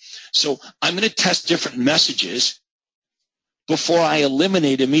banner ad. So I'm going to test different messages before I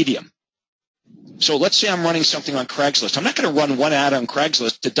eliminate a medium. So let's say I'm running something on Craigslist. I'm not going to run one ad on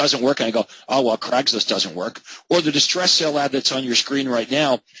Craigslist that doesn't work and I go, oh, well, Craigslist doesn't work. Or the distress sale ad that's on your screen right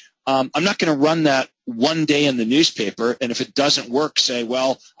now, I'm not going to run that one day in the newspaper, and if it doesn't work, say,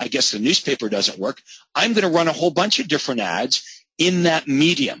 well, I guess the newspaper doesn't work. I'm going to run a whole bunch of different ads in that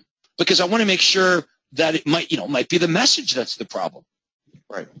medium because I want to make sure that it might be the message that's the problem.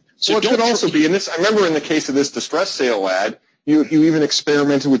 Right. So it could also be, in this, I remember in the case of this distress sale ad, you even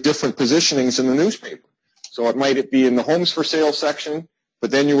experimented with different positionings in the newspaper. So it might be in the homes for sale section, but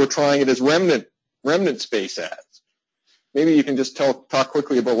then you were trying it as remnant space ads. Maybe you can just talk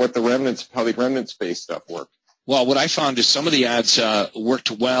quickly about how the remnant space stuff worked. Well, what I found is some of the ads worked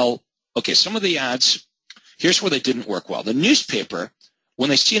well. Okay, some of the ads, here's where they didn't work well. The newspaper, when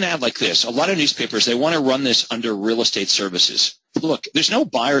they see an ad like this, a lot of newspapers, they want to run this under real estate services. Look, there's no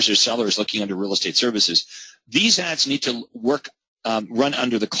buyers or sellers looking under real estate services. These ads need to run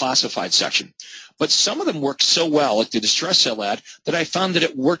under the classified section. But some of them work so well, like the distress sale ad, that I found that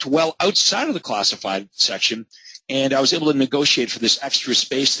it worked well outside of the classified section. And I was able to negotiate for this extra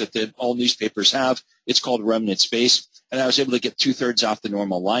space that all newspapers have. It's called remnant space. And I was able to get 2/3 off the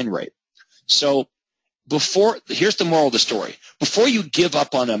normal line rate. So here's the moral of the story. Before you give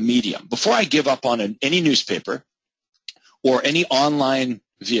up on a medium, before I give up on any newspaper or any online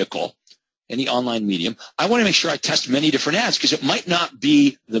vehicle, any online medium, I want to make sure I test many different ads because it might not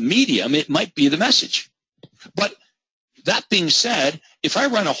be the medium, it might be the message. But that being said, if I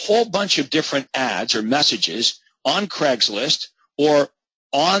run a whole bunch of different ads or messages on Craigslist or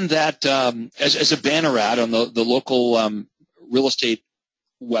on that as a banner ad on the local real estate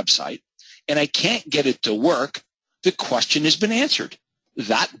website, and I can't get it to work, the question has been answered.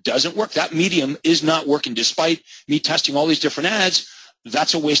 That doesn't work. That medium is not working. Despite me testing all these different ads,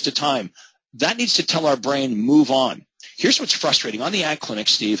 that's a waste of time. That needs to tell our brain, move on. Here's what's frustrating. On the ad clinic,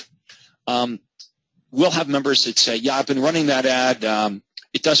 Steve, we'll have members that say, yeah, I've been running that ad.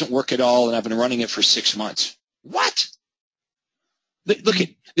 It doesn't work at all, and I've been running it for 6 months. What? Look,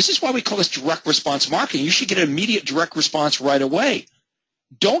 this is why we call this direct response marketing. You should get an immediate direct response right away.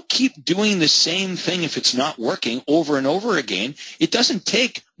 Don't keep doing the same thing if it's not working over and over again. It doesn't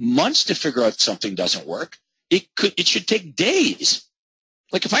take months to figure out something doesn't work. It should take days.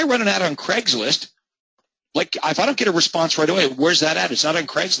 Like if I run an ad on Craigslist, like if I don't get a response right away, where's that ad? It's not on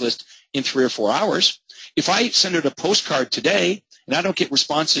Craigslist in 3 or 4 hours. If I send out a postcard today and I don't get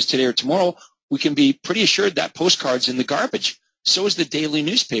responses today or tomorrow, we can be pretty assured that postcard's in the garbage. So is the daily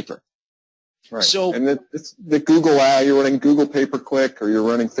newspaper. Right. So, and it's the Google ad, you're running Google pay-per-click or you're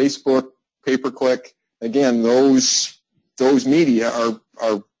running Facebook pay-per-click. Again, those media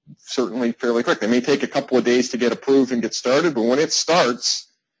are certainly fairly quick. They may take a couple of days to get approved and get started, but when it starts,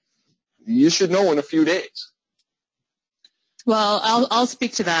 you should know in a few days. Well, I'll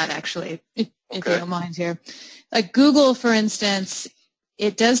speak to that actually, if you don't mind here. Like Google, for instance,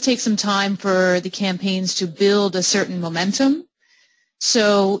 it does take some time for the campaigns to build a certain momentum.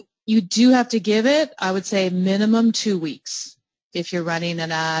 So you do have to give it, I would say, minimum 2 weeks if you're running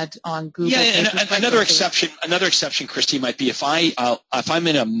an ad on Google. Yeah, and another exception, Christy, might be if I'm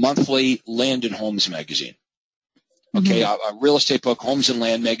in a monthly land and homes magazine. Okay, a real estate book, Homes and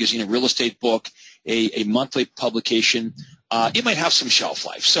Land magazine, a real estate book, a monthly publication. It might have some shelf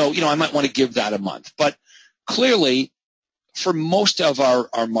life. So, I might want to give that a month. But clearly, for most of our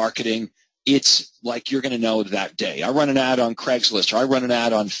marketing, it's like you're going to know that day. I run an ad on Craigslist or I run an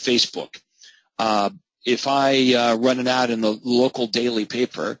ad on Facebook. If I run an ad in the local daily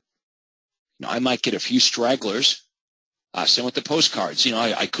paper, I might get a few stragglers. Same with the postcards.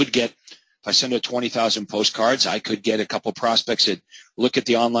 I could get, if I send out 20,000 postcards, I could get a couple prospects that look at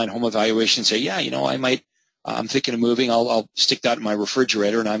the online home evaluation and say, yeah, I'm thinking of moving. I'll stick that in my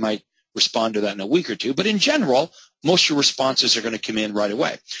refrigerator and I might respond to that in a week or two. But in general, most of your responses are going to come in right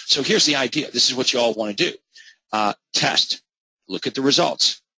away. So here's the idea. This is what you all want to do. Test. Look at the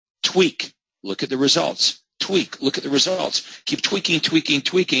results. Tweak. Look at the results. Tweak. Look at the results. Keep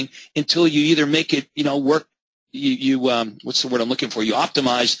tweaking until you either make it, work. What's the word I'm looking for? You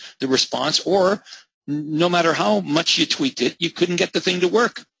optimize the response, or no matter how much you tweaked it, you couldn't get the thing to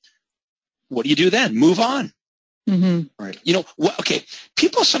work. What do you do then? Move on. Mm-hmm. Right. Okay.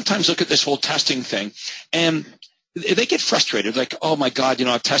 People sometimes look at this whole testing thing and they get frustrated. Like, oh my God,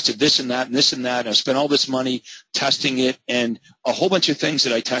 I've tested this and that and this and that. And I've spent all this money testing it and a whole bunch of things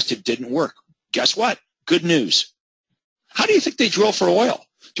that I tested didn't work. Guess what? Good news. How do you think they drill for oil?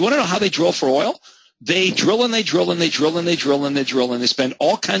 Do you want to know how they drill for oil? They drill and they drill and they drill and they drill and they drill and they spend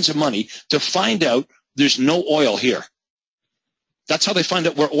all kinds of money to find out there's no oil here. That's how they find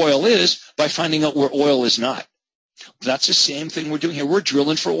out where oil is, by finding out where oil is not. That's the same thing we're doing here. We're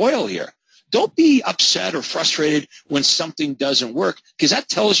drilling for oil here. Don't be upset or frustrated when something doesn't work, because that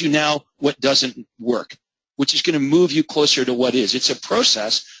tells you now what doesn't work, which is going to move you closer to what is. It's a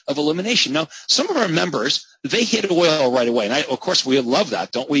process of elimination. Now, some of our members, they hit oil right away. And of course, we love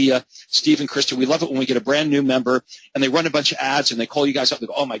that, don't we, Steve and Krista? We love it when we get a brand new member and they run a bunch of ads and they call you guys up and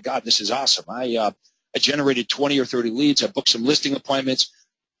go, oh my God, this is awesome. I generated 20 or 30 leads. I booked some listing appointments.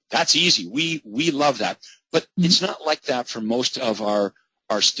 That's easy. We love that. But it's not like that for most of our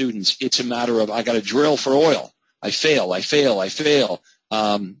students. It's a matter of, I got to drill for oil. I fail.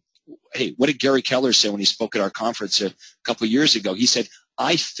 Hey, what did Gary Keller say when he spoke at our conference a couple of years ago? He said,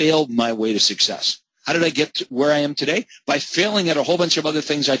 I failed my way to success. How did I get to where I am today? By failing at a whole bunch of other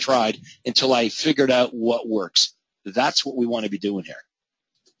things I tried until I figured out what works. That's what we want to be doing here.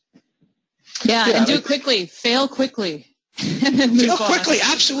 Yeah, and do it quickly. Fail quickly. And then move on. Fail quickly,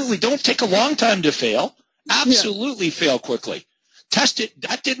 absolutely. Don't take a long time to fail. Absolutely fail quickly. Test it.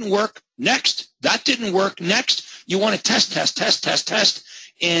 That didn't work. Next. That didn't work. Next. You want to test,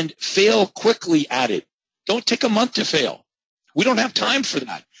 and fail quickly at it. Don't take a month to fail. We don't have time for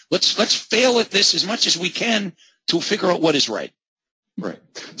that. Let's fail at this as much as we can to figure out what is right. Right.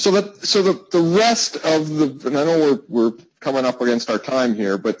 So the rest of the, and I know we're coming up against our time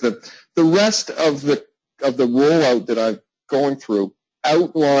here, but the rest of the rollout that I'm going through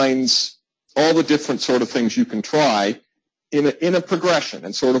outlines all the different sort of things you can try in a progression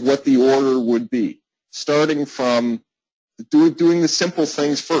and sort of what the order would be, starting from doing the simple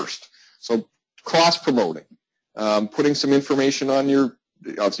things first. So cross-promoting, putting some information on your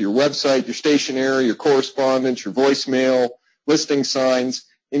website, your stationery, your correspondence, your voicemail, listing signs,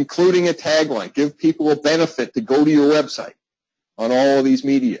 including a tagline. Give people a benefit to go to your website on all of these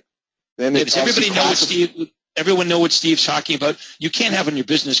media. Then does everyone know what Steve's talking about? You can't have on your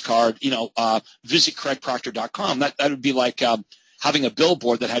business card, visit CraigProctor.com. That would be like, having a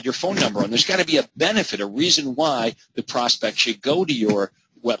billboard that had your phone number on. There's got to be a benefit, a reason why the prospect should go to your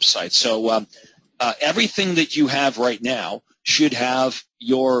website. So everything that you have right now should have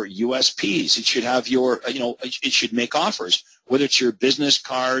your USPs. It should have your, it should make offers, whether it's your business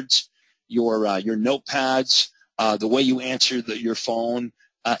cards, your notepads, the way you answer your phone.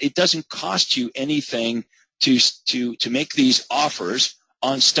 It doesn't cost you anything to make these offers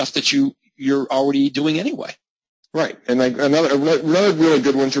on stuff that you're already doing anyway. Right. And another really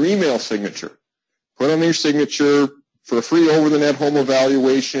good one's your email signature. Put on your signature for a free over-the-net home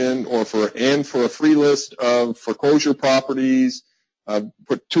evaluation or for a free list of foreclosure properties.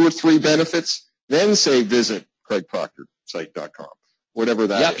 Put 2 or 3 benefits, then say visit craigproctorsite.com, whatever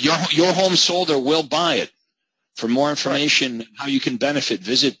that is. Yep, your home sold or will buy it. For more information on how you can benefit,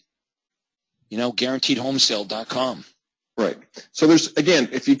 visit, guaranteedhomesale.com. Right. So there's, again,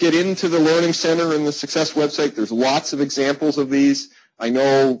 if you get into the Learning Center and the Success website, there's lots of examples of these. I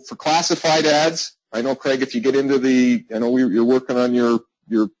know for classified ads, I know, Craig, if you get into you're working on your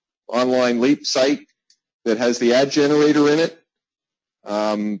online LEAP site that has the ad generator in it.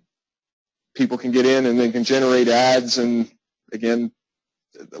 People can get in and they can generate ads, and again,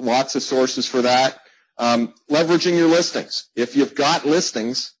 lots of sources for that. Leveraging your listings. If you've got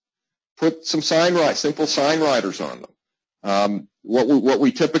listings, put some simple sign riders on them. What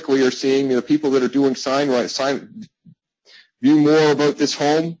we typically are seeing, the people that are doing view more about this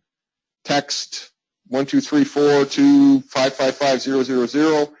home, text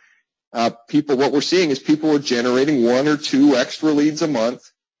 1-2-3-4-2-555-000. What we're seeing is people are generating 1 or 2 extra leads a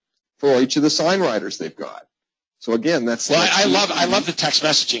month for each of the sign riders they've got. So again, I love the text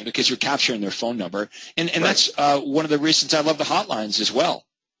messaging because you're capturing their phone number, and right. That's one of the reasons I love the hotlines as well.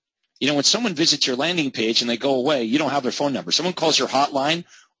 When someone visits your landing page and they go away, you don't have their phone number. Someone calls your hotline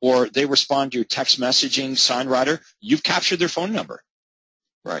or they respond to your text messaging sign rider, you've captured their phone number.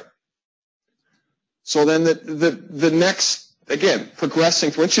 Right. So then the next, again,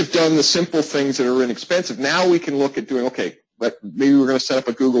 progressing, once you've done the simple things that are inexpensive, now we can look at doing, maybe we're going to set up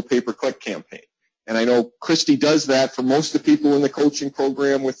a Google pay-per-click campaign. And I know Christy does that for most of the people in the coaching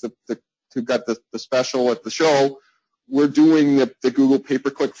program with who got the special at the show. We're doing the Google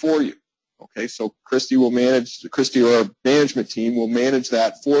pay-per-click for you. Okay, so Christy or our management team will manage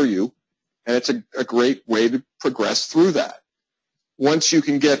that for you. And it's a great way to progress through that. Once you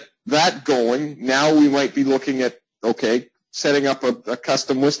can get that going, now we might be looking at, setting up a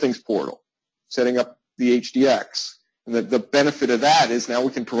custom listings portal, setting up the HDX. And the benefit of that is now we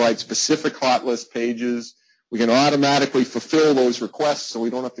can provide specific hot list pages. We can automatically fulfill those requests so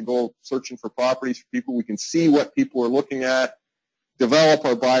we don't have to go searching for properties for people. We can see what people are looking at, develop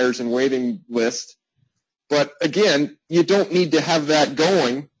our buyers and waiting list. But again, you don't need to have that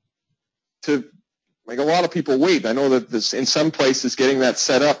going to, a lot of people wait. I know that in some places getting that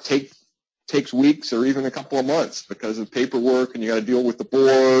set up takes weeks or even a couple of months because of paperwork, and you got to deal with the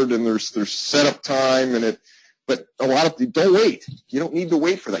board, and there's setup time, but a lot of people don't wait. You don't need to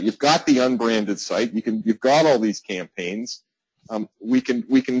wait for that. You've got the unbranded site. You've got all these campaigns. We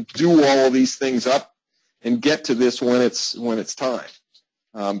can do all of these things up and get to this when it's time.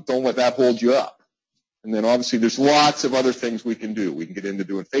 Don't let that hold you up. And then obviously there's lots of other things we can do. We can get into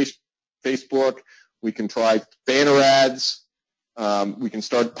doing Facebook. We can try banner ads. We can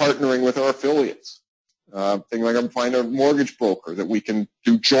start partnering with our affiliates. Things like I'm find a mortgage broker that we can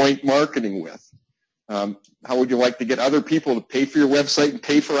do joint marketing with. How would you like to get other people to pay for your website and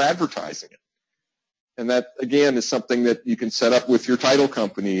pay for advertising it? And that, again, is something that you can set up with your title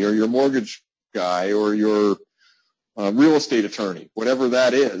company or your mortgage guy or your real estate attorney, whatever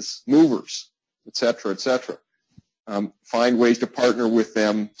that is, movers, et cetera, et cetera. Find ways to partner with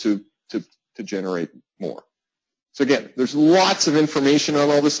them to generate more. So again, there's lots of information on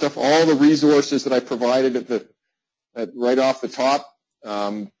all this stuff, all the resources that I provided right off the top.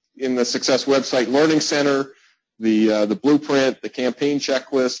 In the Success website Learning Center, the blueprint, the campaign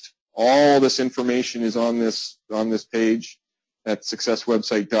checklist, all this information is on this page at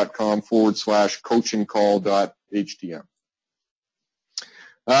successwebsite.com/coachingcall.htm.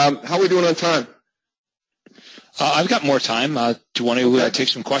 How are we doing on time? I've got more time. Do you want to take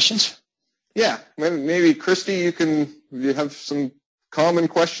some questions? Yeah, maybe Christy, you have some common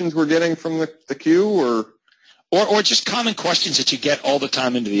questions we're getting from the queue, or just common questions that you get all the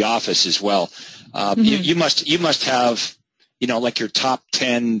time into the office as well. You must have, like your top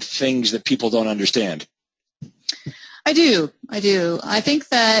 10 things that people don't understand. I do. I think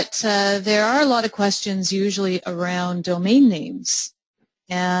that there are a lot of questions usually around domain names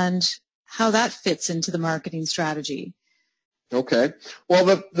and how that fits into the marketing strategy. Okay. Well,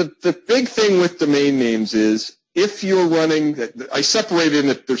 the big thing with domain names is if you're running, I separated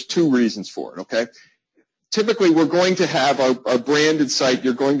it, there's two reasons for it, okay? Typically, we're going to have our branded site,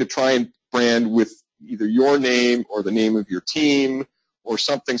 you're going to try and brand with either your name or the name of your team or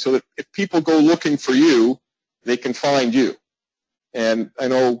something so that if people go looking for you, they can find you. And I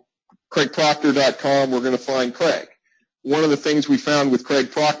know CraigProctor.com, we're going to find Craig. One of the things we found with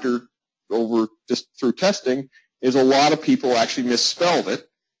Craig Proctor over just through testing is a lot of people actually misspelled it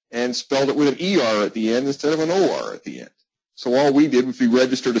and spelled it with an ER at the end instead of an OR at the end. So all we did was we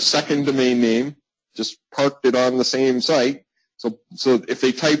registered a second domain name, just parked it on the same site. So if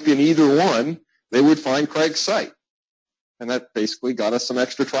they typed in either one, they would find Craig's site. And that basically got us some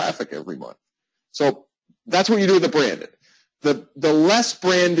extra traffic every month. So that's what you do with the branded. The less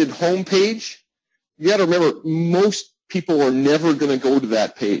branded homepage, you got to remember, most people are never going to go to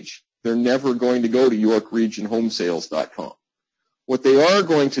that page. They're never going to go to YorkRegionHomeSales.com. What they are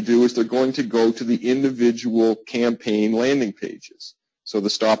going to do is they're going to go to the individual campaign landing pages. So the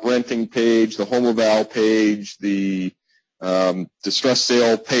stop renting page, the home eval page, the distress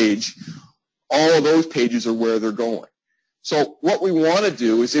sale page, all of those pages are where they're going. So what we want to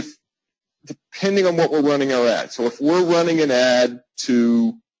do is depending on what we're running our ad. So if we're running an ad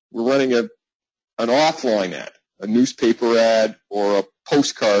we're running an offline ad, a newspaper ad or a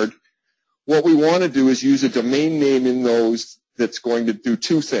postcard, what we want to do is use a domain name in those that's going to do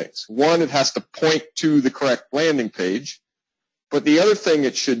two things. One, it has to point to the correct landing page, but the other thing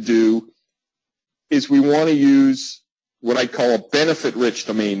it should do is we want to use what I call a benefit-rich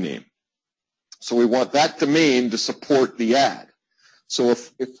domain name. So we want that domain to support the ad. So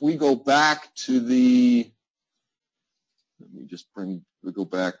if we go back to we go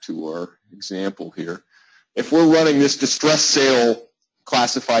back to our example here. If we're running this distress sale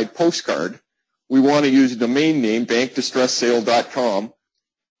classified postcard, we want to use a domain name, bankdistresssale.com.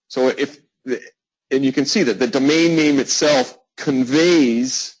 So and you can see that the domain name itself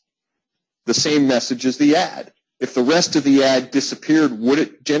conveys the same message as the ad. If the rest of the ad disappeared, would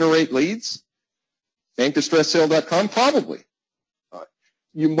it generate leads? Bankdistresssale.com? Probably.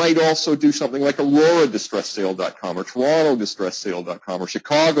 You might also do something like AuroraDistressSale.com or TorontoDistressSale.com or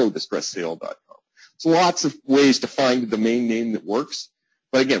ChicagoDistressSale.com. There's lots of ways to find a domain name that works.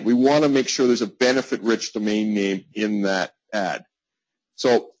 But again, we want to make sure there's a benefit-rich domain name in that ad.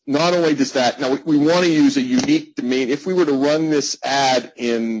 So not only does that, now we want to use a unique domain. If we were to run this ad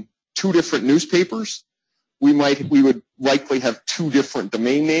in two different newspapers, we would likely have two different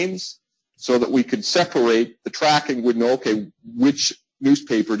domain names so that we could separate. The tracking would know, okay, which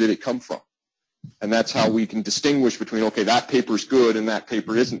newspaper did it come from? And that's how we can distinguish between, okay, that paper's good and that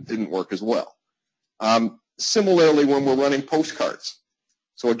paper didn't work as well. Similarly, when we're running postcards.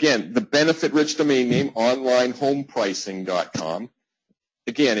 So again, the benefit-rich domain name, onlinehomepricing.com.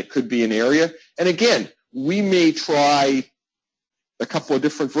 Again, it could be an area. And again, we may try a couple of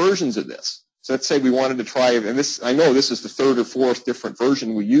different versions of this. So let's say we wanted to try, and I know this is the third or fourth different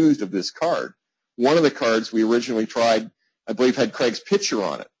version we used of this card. One of the cards we originally tried, I believe, had Craig's picture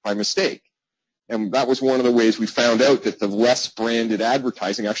on it by mistake. And that was one of the ways we found out that the less branded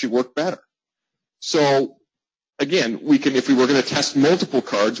advertising actually worked better. So again, if we were going to test multiple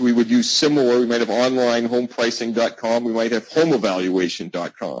cards, we would use similar. We might have onlinehomepricing.com. We might have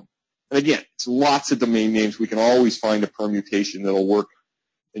homeevaluation.com. And again, it's lots of domain names. We can always find a permutation that'll work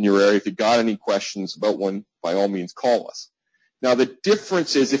in your area. If you've got any questions about one, by all means, call us. Now, the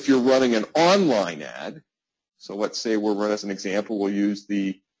difference is if you're running an online ad, so let's say as an example, we'll use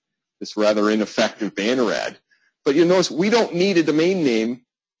this rather ineffective banner ad. But you'll notice we don't need a domain name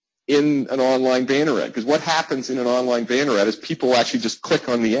in an online banner ad, because what happens in an online banner ad is people actually just click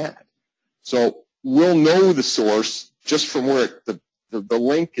on the ad. So we'll know the source just from where the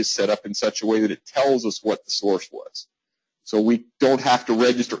link is set up in such a way that it tells us what the source was. So we don't have to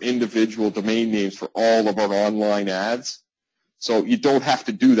register individual domain names for all of our online ads. So you don't have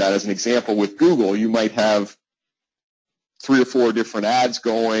to do that. As an example, with Google, you might have 3 or 4 different ads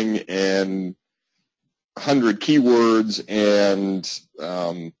going and 100 keywords and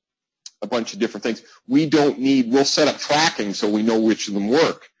a bunch of different things. We'll set up tracking so we know which of them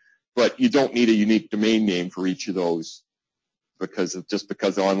work, but you don't need a unique domain name for each of those because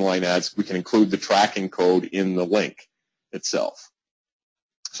online ads, we can include the tracking code in the link itself.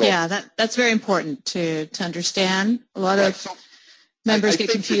 So, yeah, that's very important to understand. A lot of members get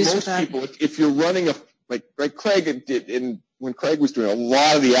confused with that. People, if you're running like Craig did, when Craig was doing a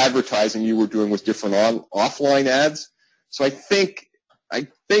lot of the advertising you were doing was different offline ads. So I think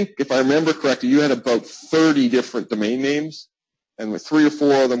if I remember correctly, you had about 30 different domain names, and with 3 or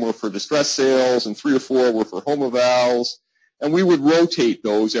 4 of them were for distress sales, and 3 or 4 were for home evals, And we would rotate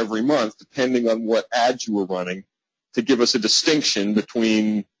those every month depending on what ads you were running to give us a distinction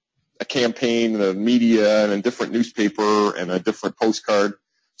between a campaign, the media, and a different newspaper and a different postcard,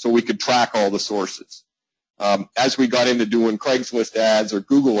 so we could track all the sources. As we got into doing Craigslist ads or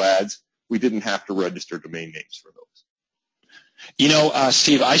Google ads, we didn't have to register domain names for those. You know,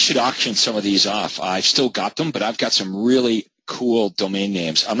 Steve, I should auction some of these off. I've still got them, but I've got some really cool domain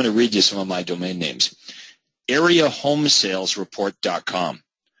names. I'm going to read you some of my domain names. AreaHomeSalesReport.com,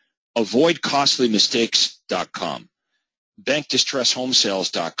 AvoidCostlyMistakes.com,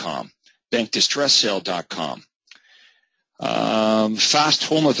 BankDistressHomeSales.com, BankDistressSale.com,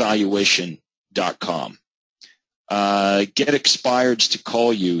 FastHomeEvaluation.com,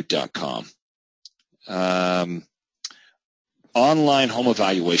 GetExpiredToCallYou.com,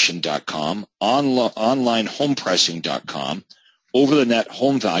 OnlineHomeEvaluation.com, OnlineHomePricing.com,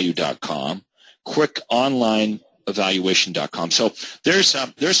 OverTheNetHomeValue.com, QuickOnlineEvaluation.com. So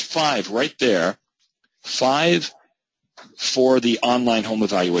there's 5 right there, 5 for the online home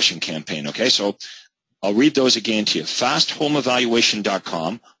evaluation campaign. Okay, so I'll read those again to you.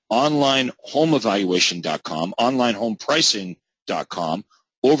 FastHomeEvaluation.com, OnlineHomeEvaluation.com, OnlineHomePricing.com,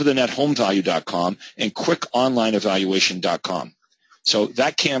 OverTheNetHomeValue.com, and QuickOnlineEvaluation.com. So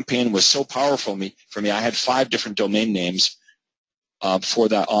that campaign was so powerful for me. I had 5 different domain names for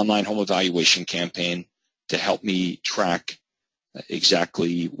that online home evaluation campaign to help me track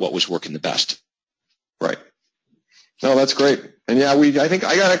exactly what was working the best. Right. No, that's great. And yeah, I think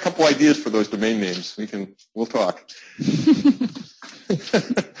I got a couple ideas for those domain names. We'll talk.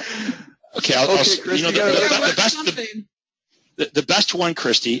 Okay, Christy, you know, the best one,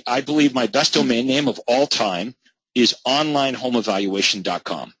 Christy, I believe my best domain name of all time is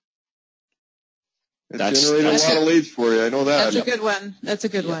onlinehomeevaluation.com. It generated a lot of leads for you. I know that. That's a good one. That's a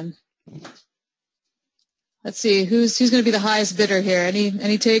good one. Let's see who's going to be the highest bidder here.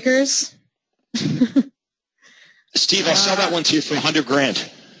 Any takers? Steve, I'll sell that one to you for $100,000.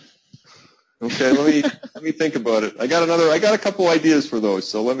 Okay, let me think about it. I got a couple ideas for those,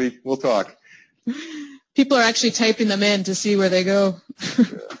 so we'll talk. People are actually typing them in to see where they go.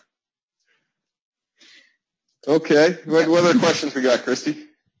 Okay, what other questions we got, Christy?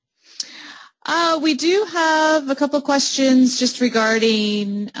 We do have a couple of questions just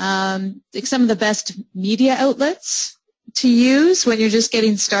regarding some of the best media outlets to use when you're just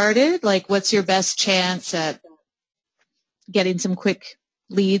getting started. Like, what's your best chance at getting some quick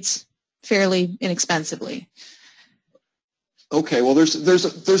leads fairly inexpensively? Okay, well,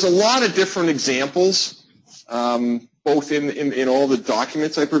 there's a lot of different examples, both in all the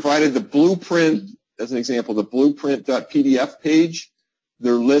documents I provided. The blueprint, as an example, the blueprint.pdf page,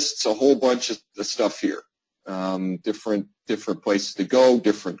 there lists a whole bunch of the stuff here, different places to go,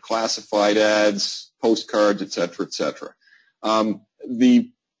 different classified ads, postcards, et cetera, et cetera. The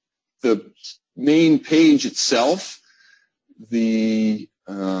main page itself, let me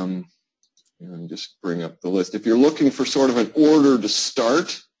just bring up the list. If you're looking for sort of an order to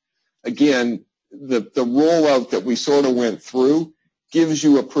start, again, the rollout that we sort of went through gives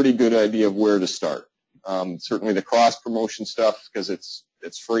you a pretty good idea of where to start. Certainly the cross-promotion stuff, because it's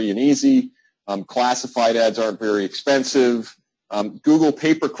free and easy. Classified ads aren't very expensive. Google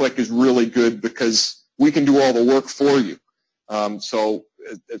pay-per-click is really good because we can do all the work for you. So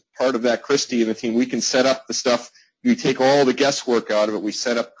as part of that, Christy and the team, we can set up the stuff. You take all the guesswork out of it. We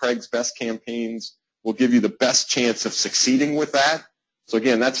set up Craig's best campaigns. We'll give you the best chance of succeeding with that. So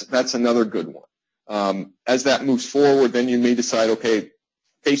again, that's another good one. As that moves forward, then you may decide, okay,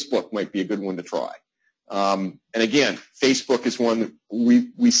 Facebook might be a good one to try. And again, Facebook is one that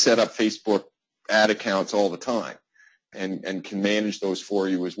we set up Facebook ad accounts all the time and can manage those for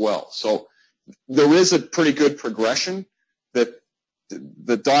you as well. So there is a pretty good progression that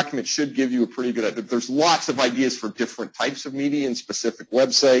the document should give you a pretty good idea. There's lots of ideas for different types of media and specific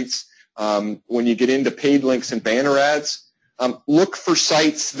websites. When you get into paid links and banner ads, look for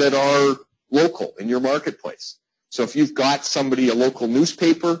sites that are local in your marketplace. So if you've got somebody, a local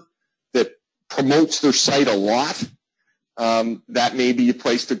newspaper that promotes their site a lot, that may be a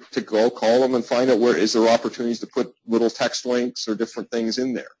place to go, call them and find out where is there opportunities to put little text links or different things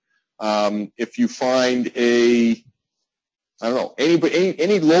in there. If you find any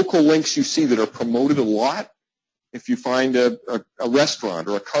local links you see that are promoted a lot, if you find a restaurant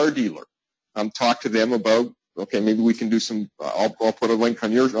or a car dealer, talk to them about, okay, maybe we can do some, I'll put a link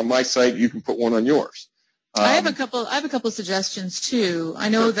on my site, you can put one on yours. I have a couple suggestions too. I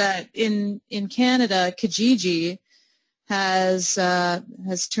know that in Canada, Kijiji has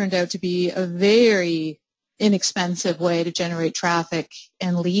turned out to be a very inexpensive way to generate traffic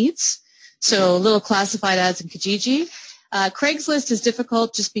and leads. So little classified ads in Kijiji. Craigslist is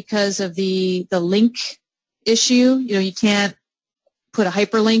difficult just because of the link issue. You can't put a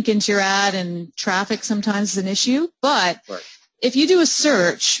hyperlink into your ad, and traffic sometimes is an issue. But if you do a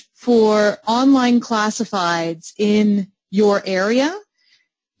search for online classifieds in your area,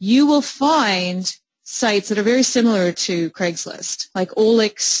 you will find sites that are very similar to Craigslist. Like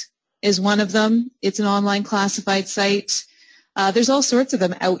Olix is one of them. It's an online classified site. There's all sorts of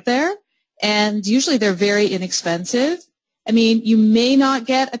them out there, and usually they're very inexpensive. I mean, you may not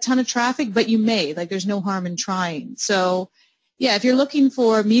get a ton of traffic, but you may. Like, there's no harm in trying. So, yeah, if you're looking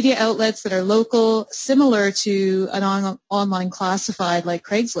for media outlets that are local, similar to an online classified like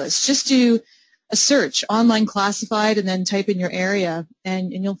Craigslist, just do a search, online classified, and then type in your area,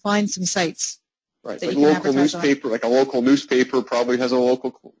 and you'll find some sites. Right, like local newspaper, like a local newspaper probably has a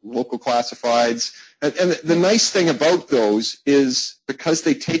local classifieds. And the nice thing about those is because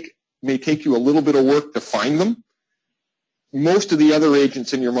they may take you a little bit of work to find them, most of the other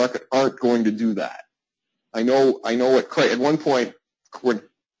agents in your market aren't going to do that. I know at one point when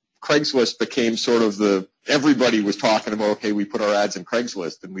Craigslist became sort of everybody was talking about, okay, we put our ads in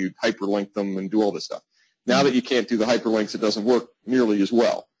Craigslist and we hyperlink them and do all this stuff. Now that you can't do the hyperlinks, it doesn't work nearly as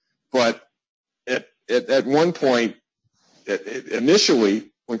well. But at one point,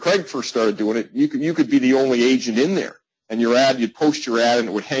 initially, when Craig first started doing it, you could be the only agent in there, and you'd post your ad and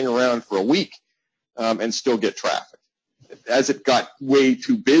it would hang around for a week and still get traffic. As it got way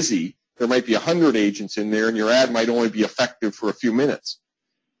too busy, there might be 100 agents in there, and your ad might only be effective for a few minutes,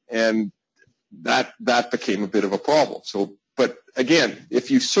 and that became a bit of a problem. So, but again, if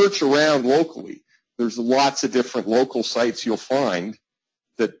you search around locally, there's lots of different local sites you'll find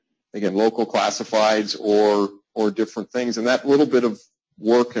that, again, local classifieds or different things, and that little bit of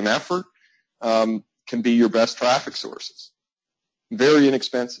work and effort can be your best traffic sources. Very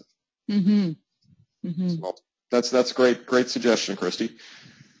inexpensive. Mm-hmm. Mm-hmm. So that's great suggestion, Christy.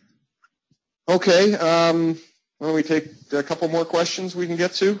 Okay, why don't we take a couple more questions we can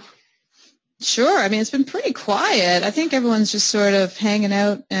get to? Sure. I mean, it's been pretty quiet. I think everyone's just sort of hanging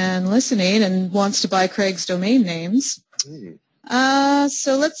out and listening and wants to buy Craig's domain names.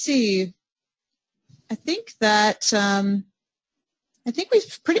 So let's see. I think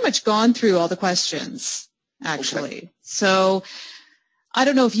we've pretty much gone through all the questions, actually. Okay. So I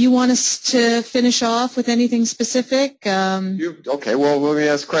don't know if you want us to finish off with anything specific. Okay, well, let me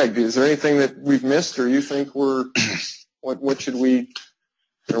ask Craig. Is there anything that we've missed, or you think what should we,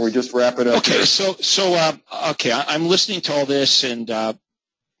 or we just wrap it up? Okay, okay, I'm listening to all this, and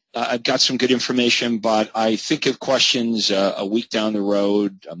I've got some good information, but I think of questions a week down the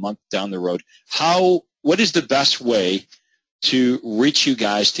road, a month down the road. What is the best way to reach you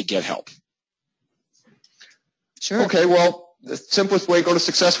guys to get help? Sure. Okay, well, the simplest way, go to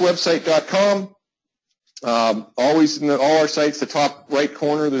successwebsite.com. Always in all our sites, the top right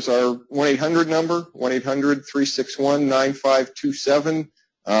corner, there's our 1-800 number, 1-800-361-9527.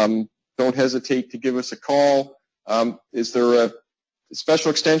 Don't hesitate to give us a call. Is there a special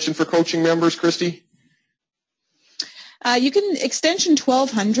extension for coaching members, Christy? You can extension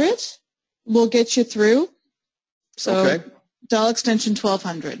 1200 will get you through. So okay. Dial extension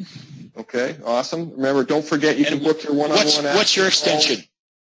 1200. Okay, awesome. Remember, don't forget you can book your one-on-one. What's your extension?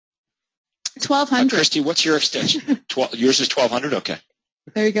 1200. Christy, what's your extension? Yours is 1200? Okay.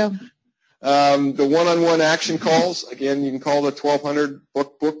 There you go. The one-on-one action calls, again, you can call the 1200,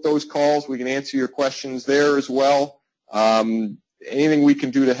 book those calls. We can answer your questions there as well. Anything we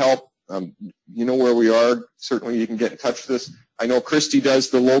can do to help, you know where we are. Certainly you can get in touch with us. I know Christy does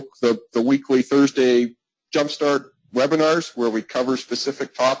the weekly Thursday Jumpstart webinars where we cover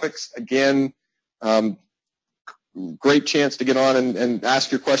specific topics. Again, great chance to get on and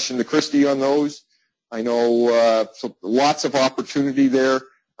ask your question to Christy on those. I know so lots of opportunity there.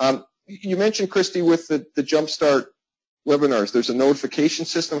 You mentioned, Christy, with the Jumpstart webinars, there's a notification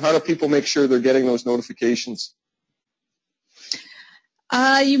system. How do people make sure they're getting those notifications?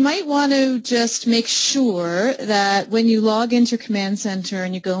 You might want to just make sure that when you log into your command center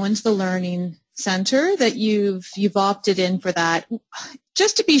and you go into the learning center that you've opted in for that.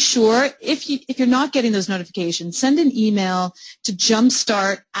 Just to be sure, if you're not getting those notifications, send an email to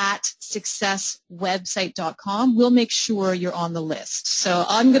jumpstart@successwebsite.com. We'll make sure you're on the list. So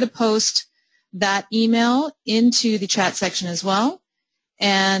I'm going to post that email into the chat section as well.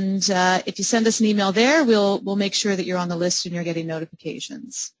 And if you send us an email there, we'll make sure that you're on the list and you're getting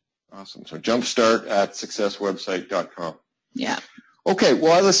notifications. Awesome. So jumpstart@successwebsite.com. Yeah. Okay.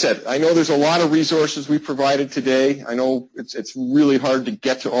 Well, as I said, I know there's a lot of resources we provided today. I know it's really hard to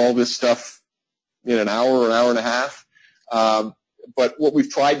get to all this stuff in an hour or an hour and a half. But what we've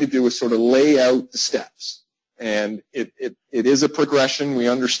tried to do is sort of lay out the steps. And it is a progression. We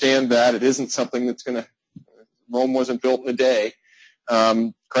understand that. It isn't something that's going to, Rome wasn't built in a day.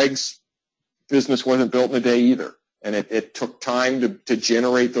 Craig's business wasn't built in a day either. And it took time to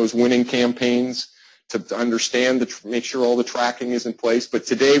generate those winning campaigns, to understand, make sure all the tracking is in place. But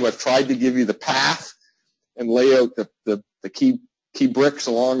today I've tried to give you the path and lay out the key bricks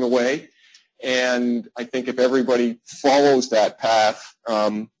along the way. And I think if everybody follows that path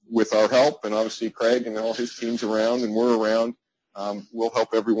with our help, and obviously Craig and all his teams around and we're around, we'll help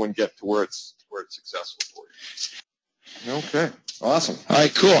everyone get to where it's successful for you. Okay, awesome. All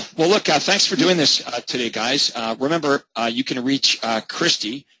right, cool. Well, look, thanks for doing this today, guys. Remember, you can reach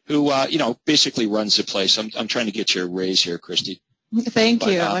Christy, who basically runs the place. I'm trying to get you a raise here, Christy. Thank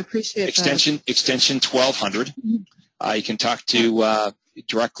you. I appreciate extension 1200. You can talk to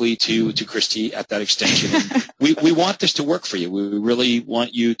directly to Christy at that extension. And we want this to work for you. We really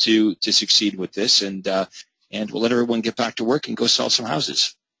want you to succeed with this, and we'll let everyone get back to work and go sell some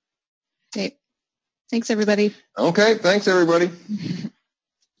houses. Okay. Thanks, everybody. Okay. Thanks, everybody.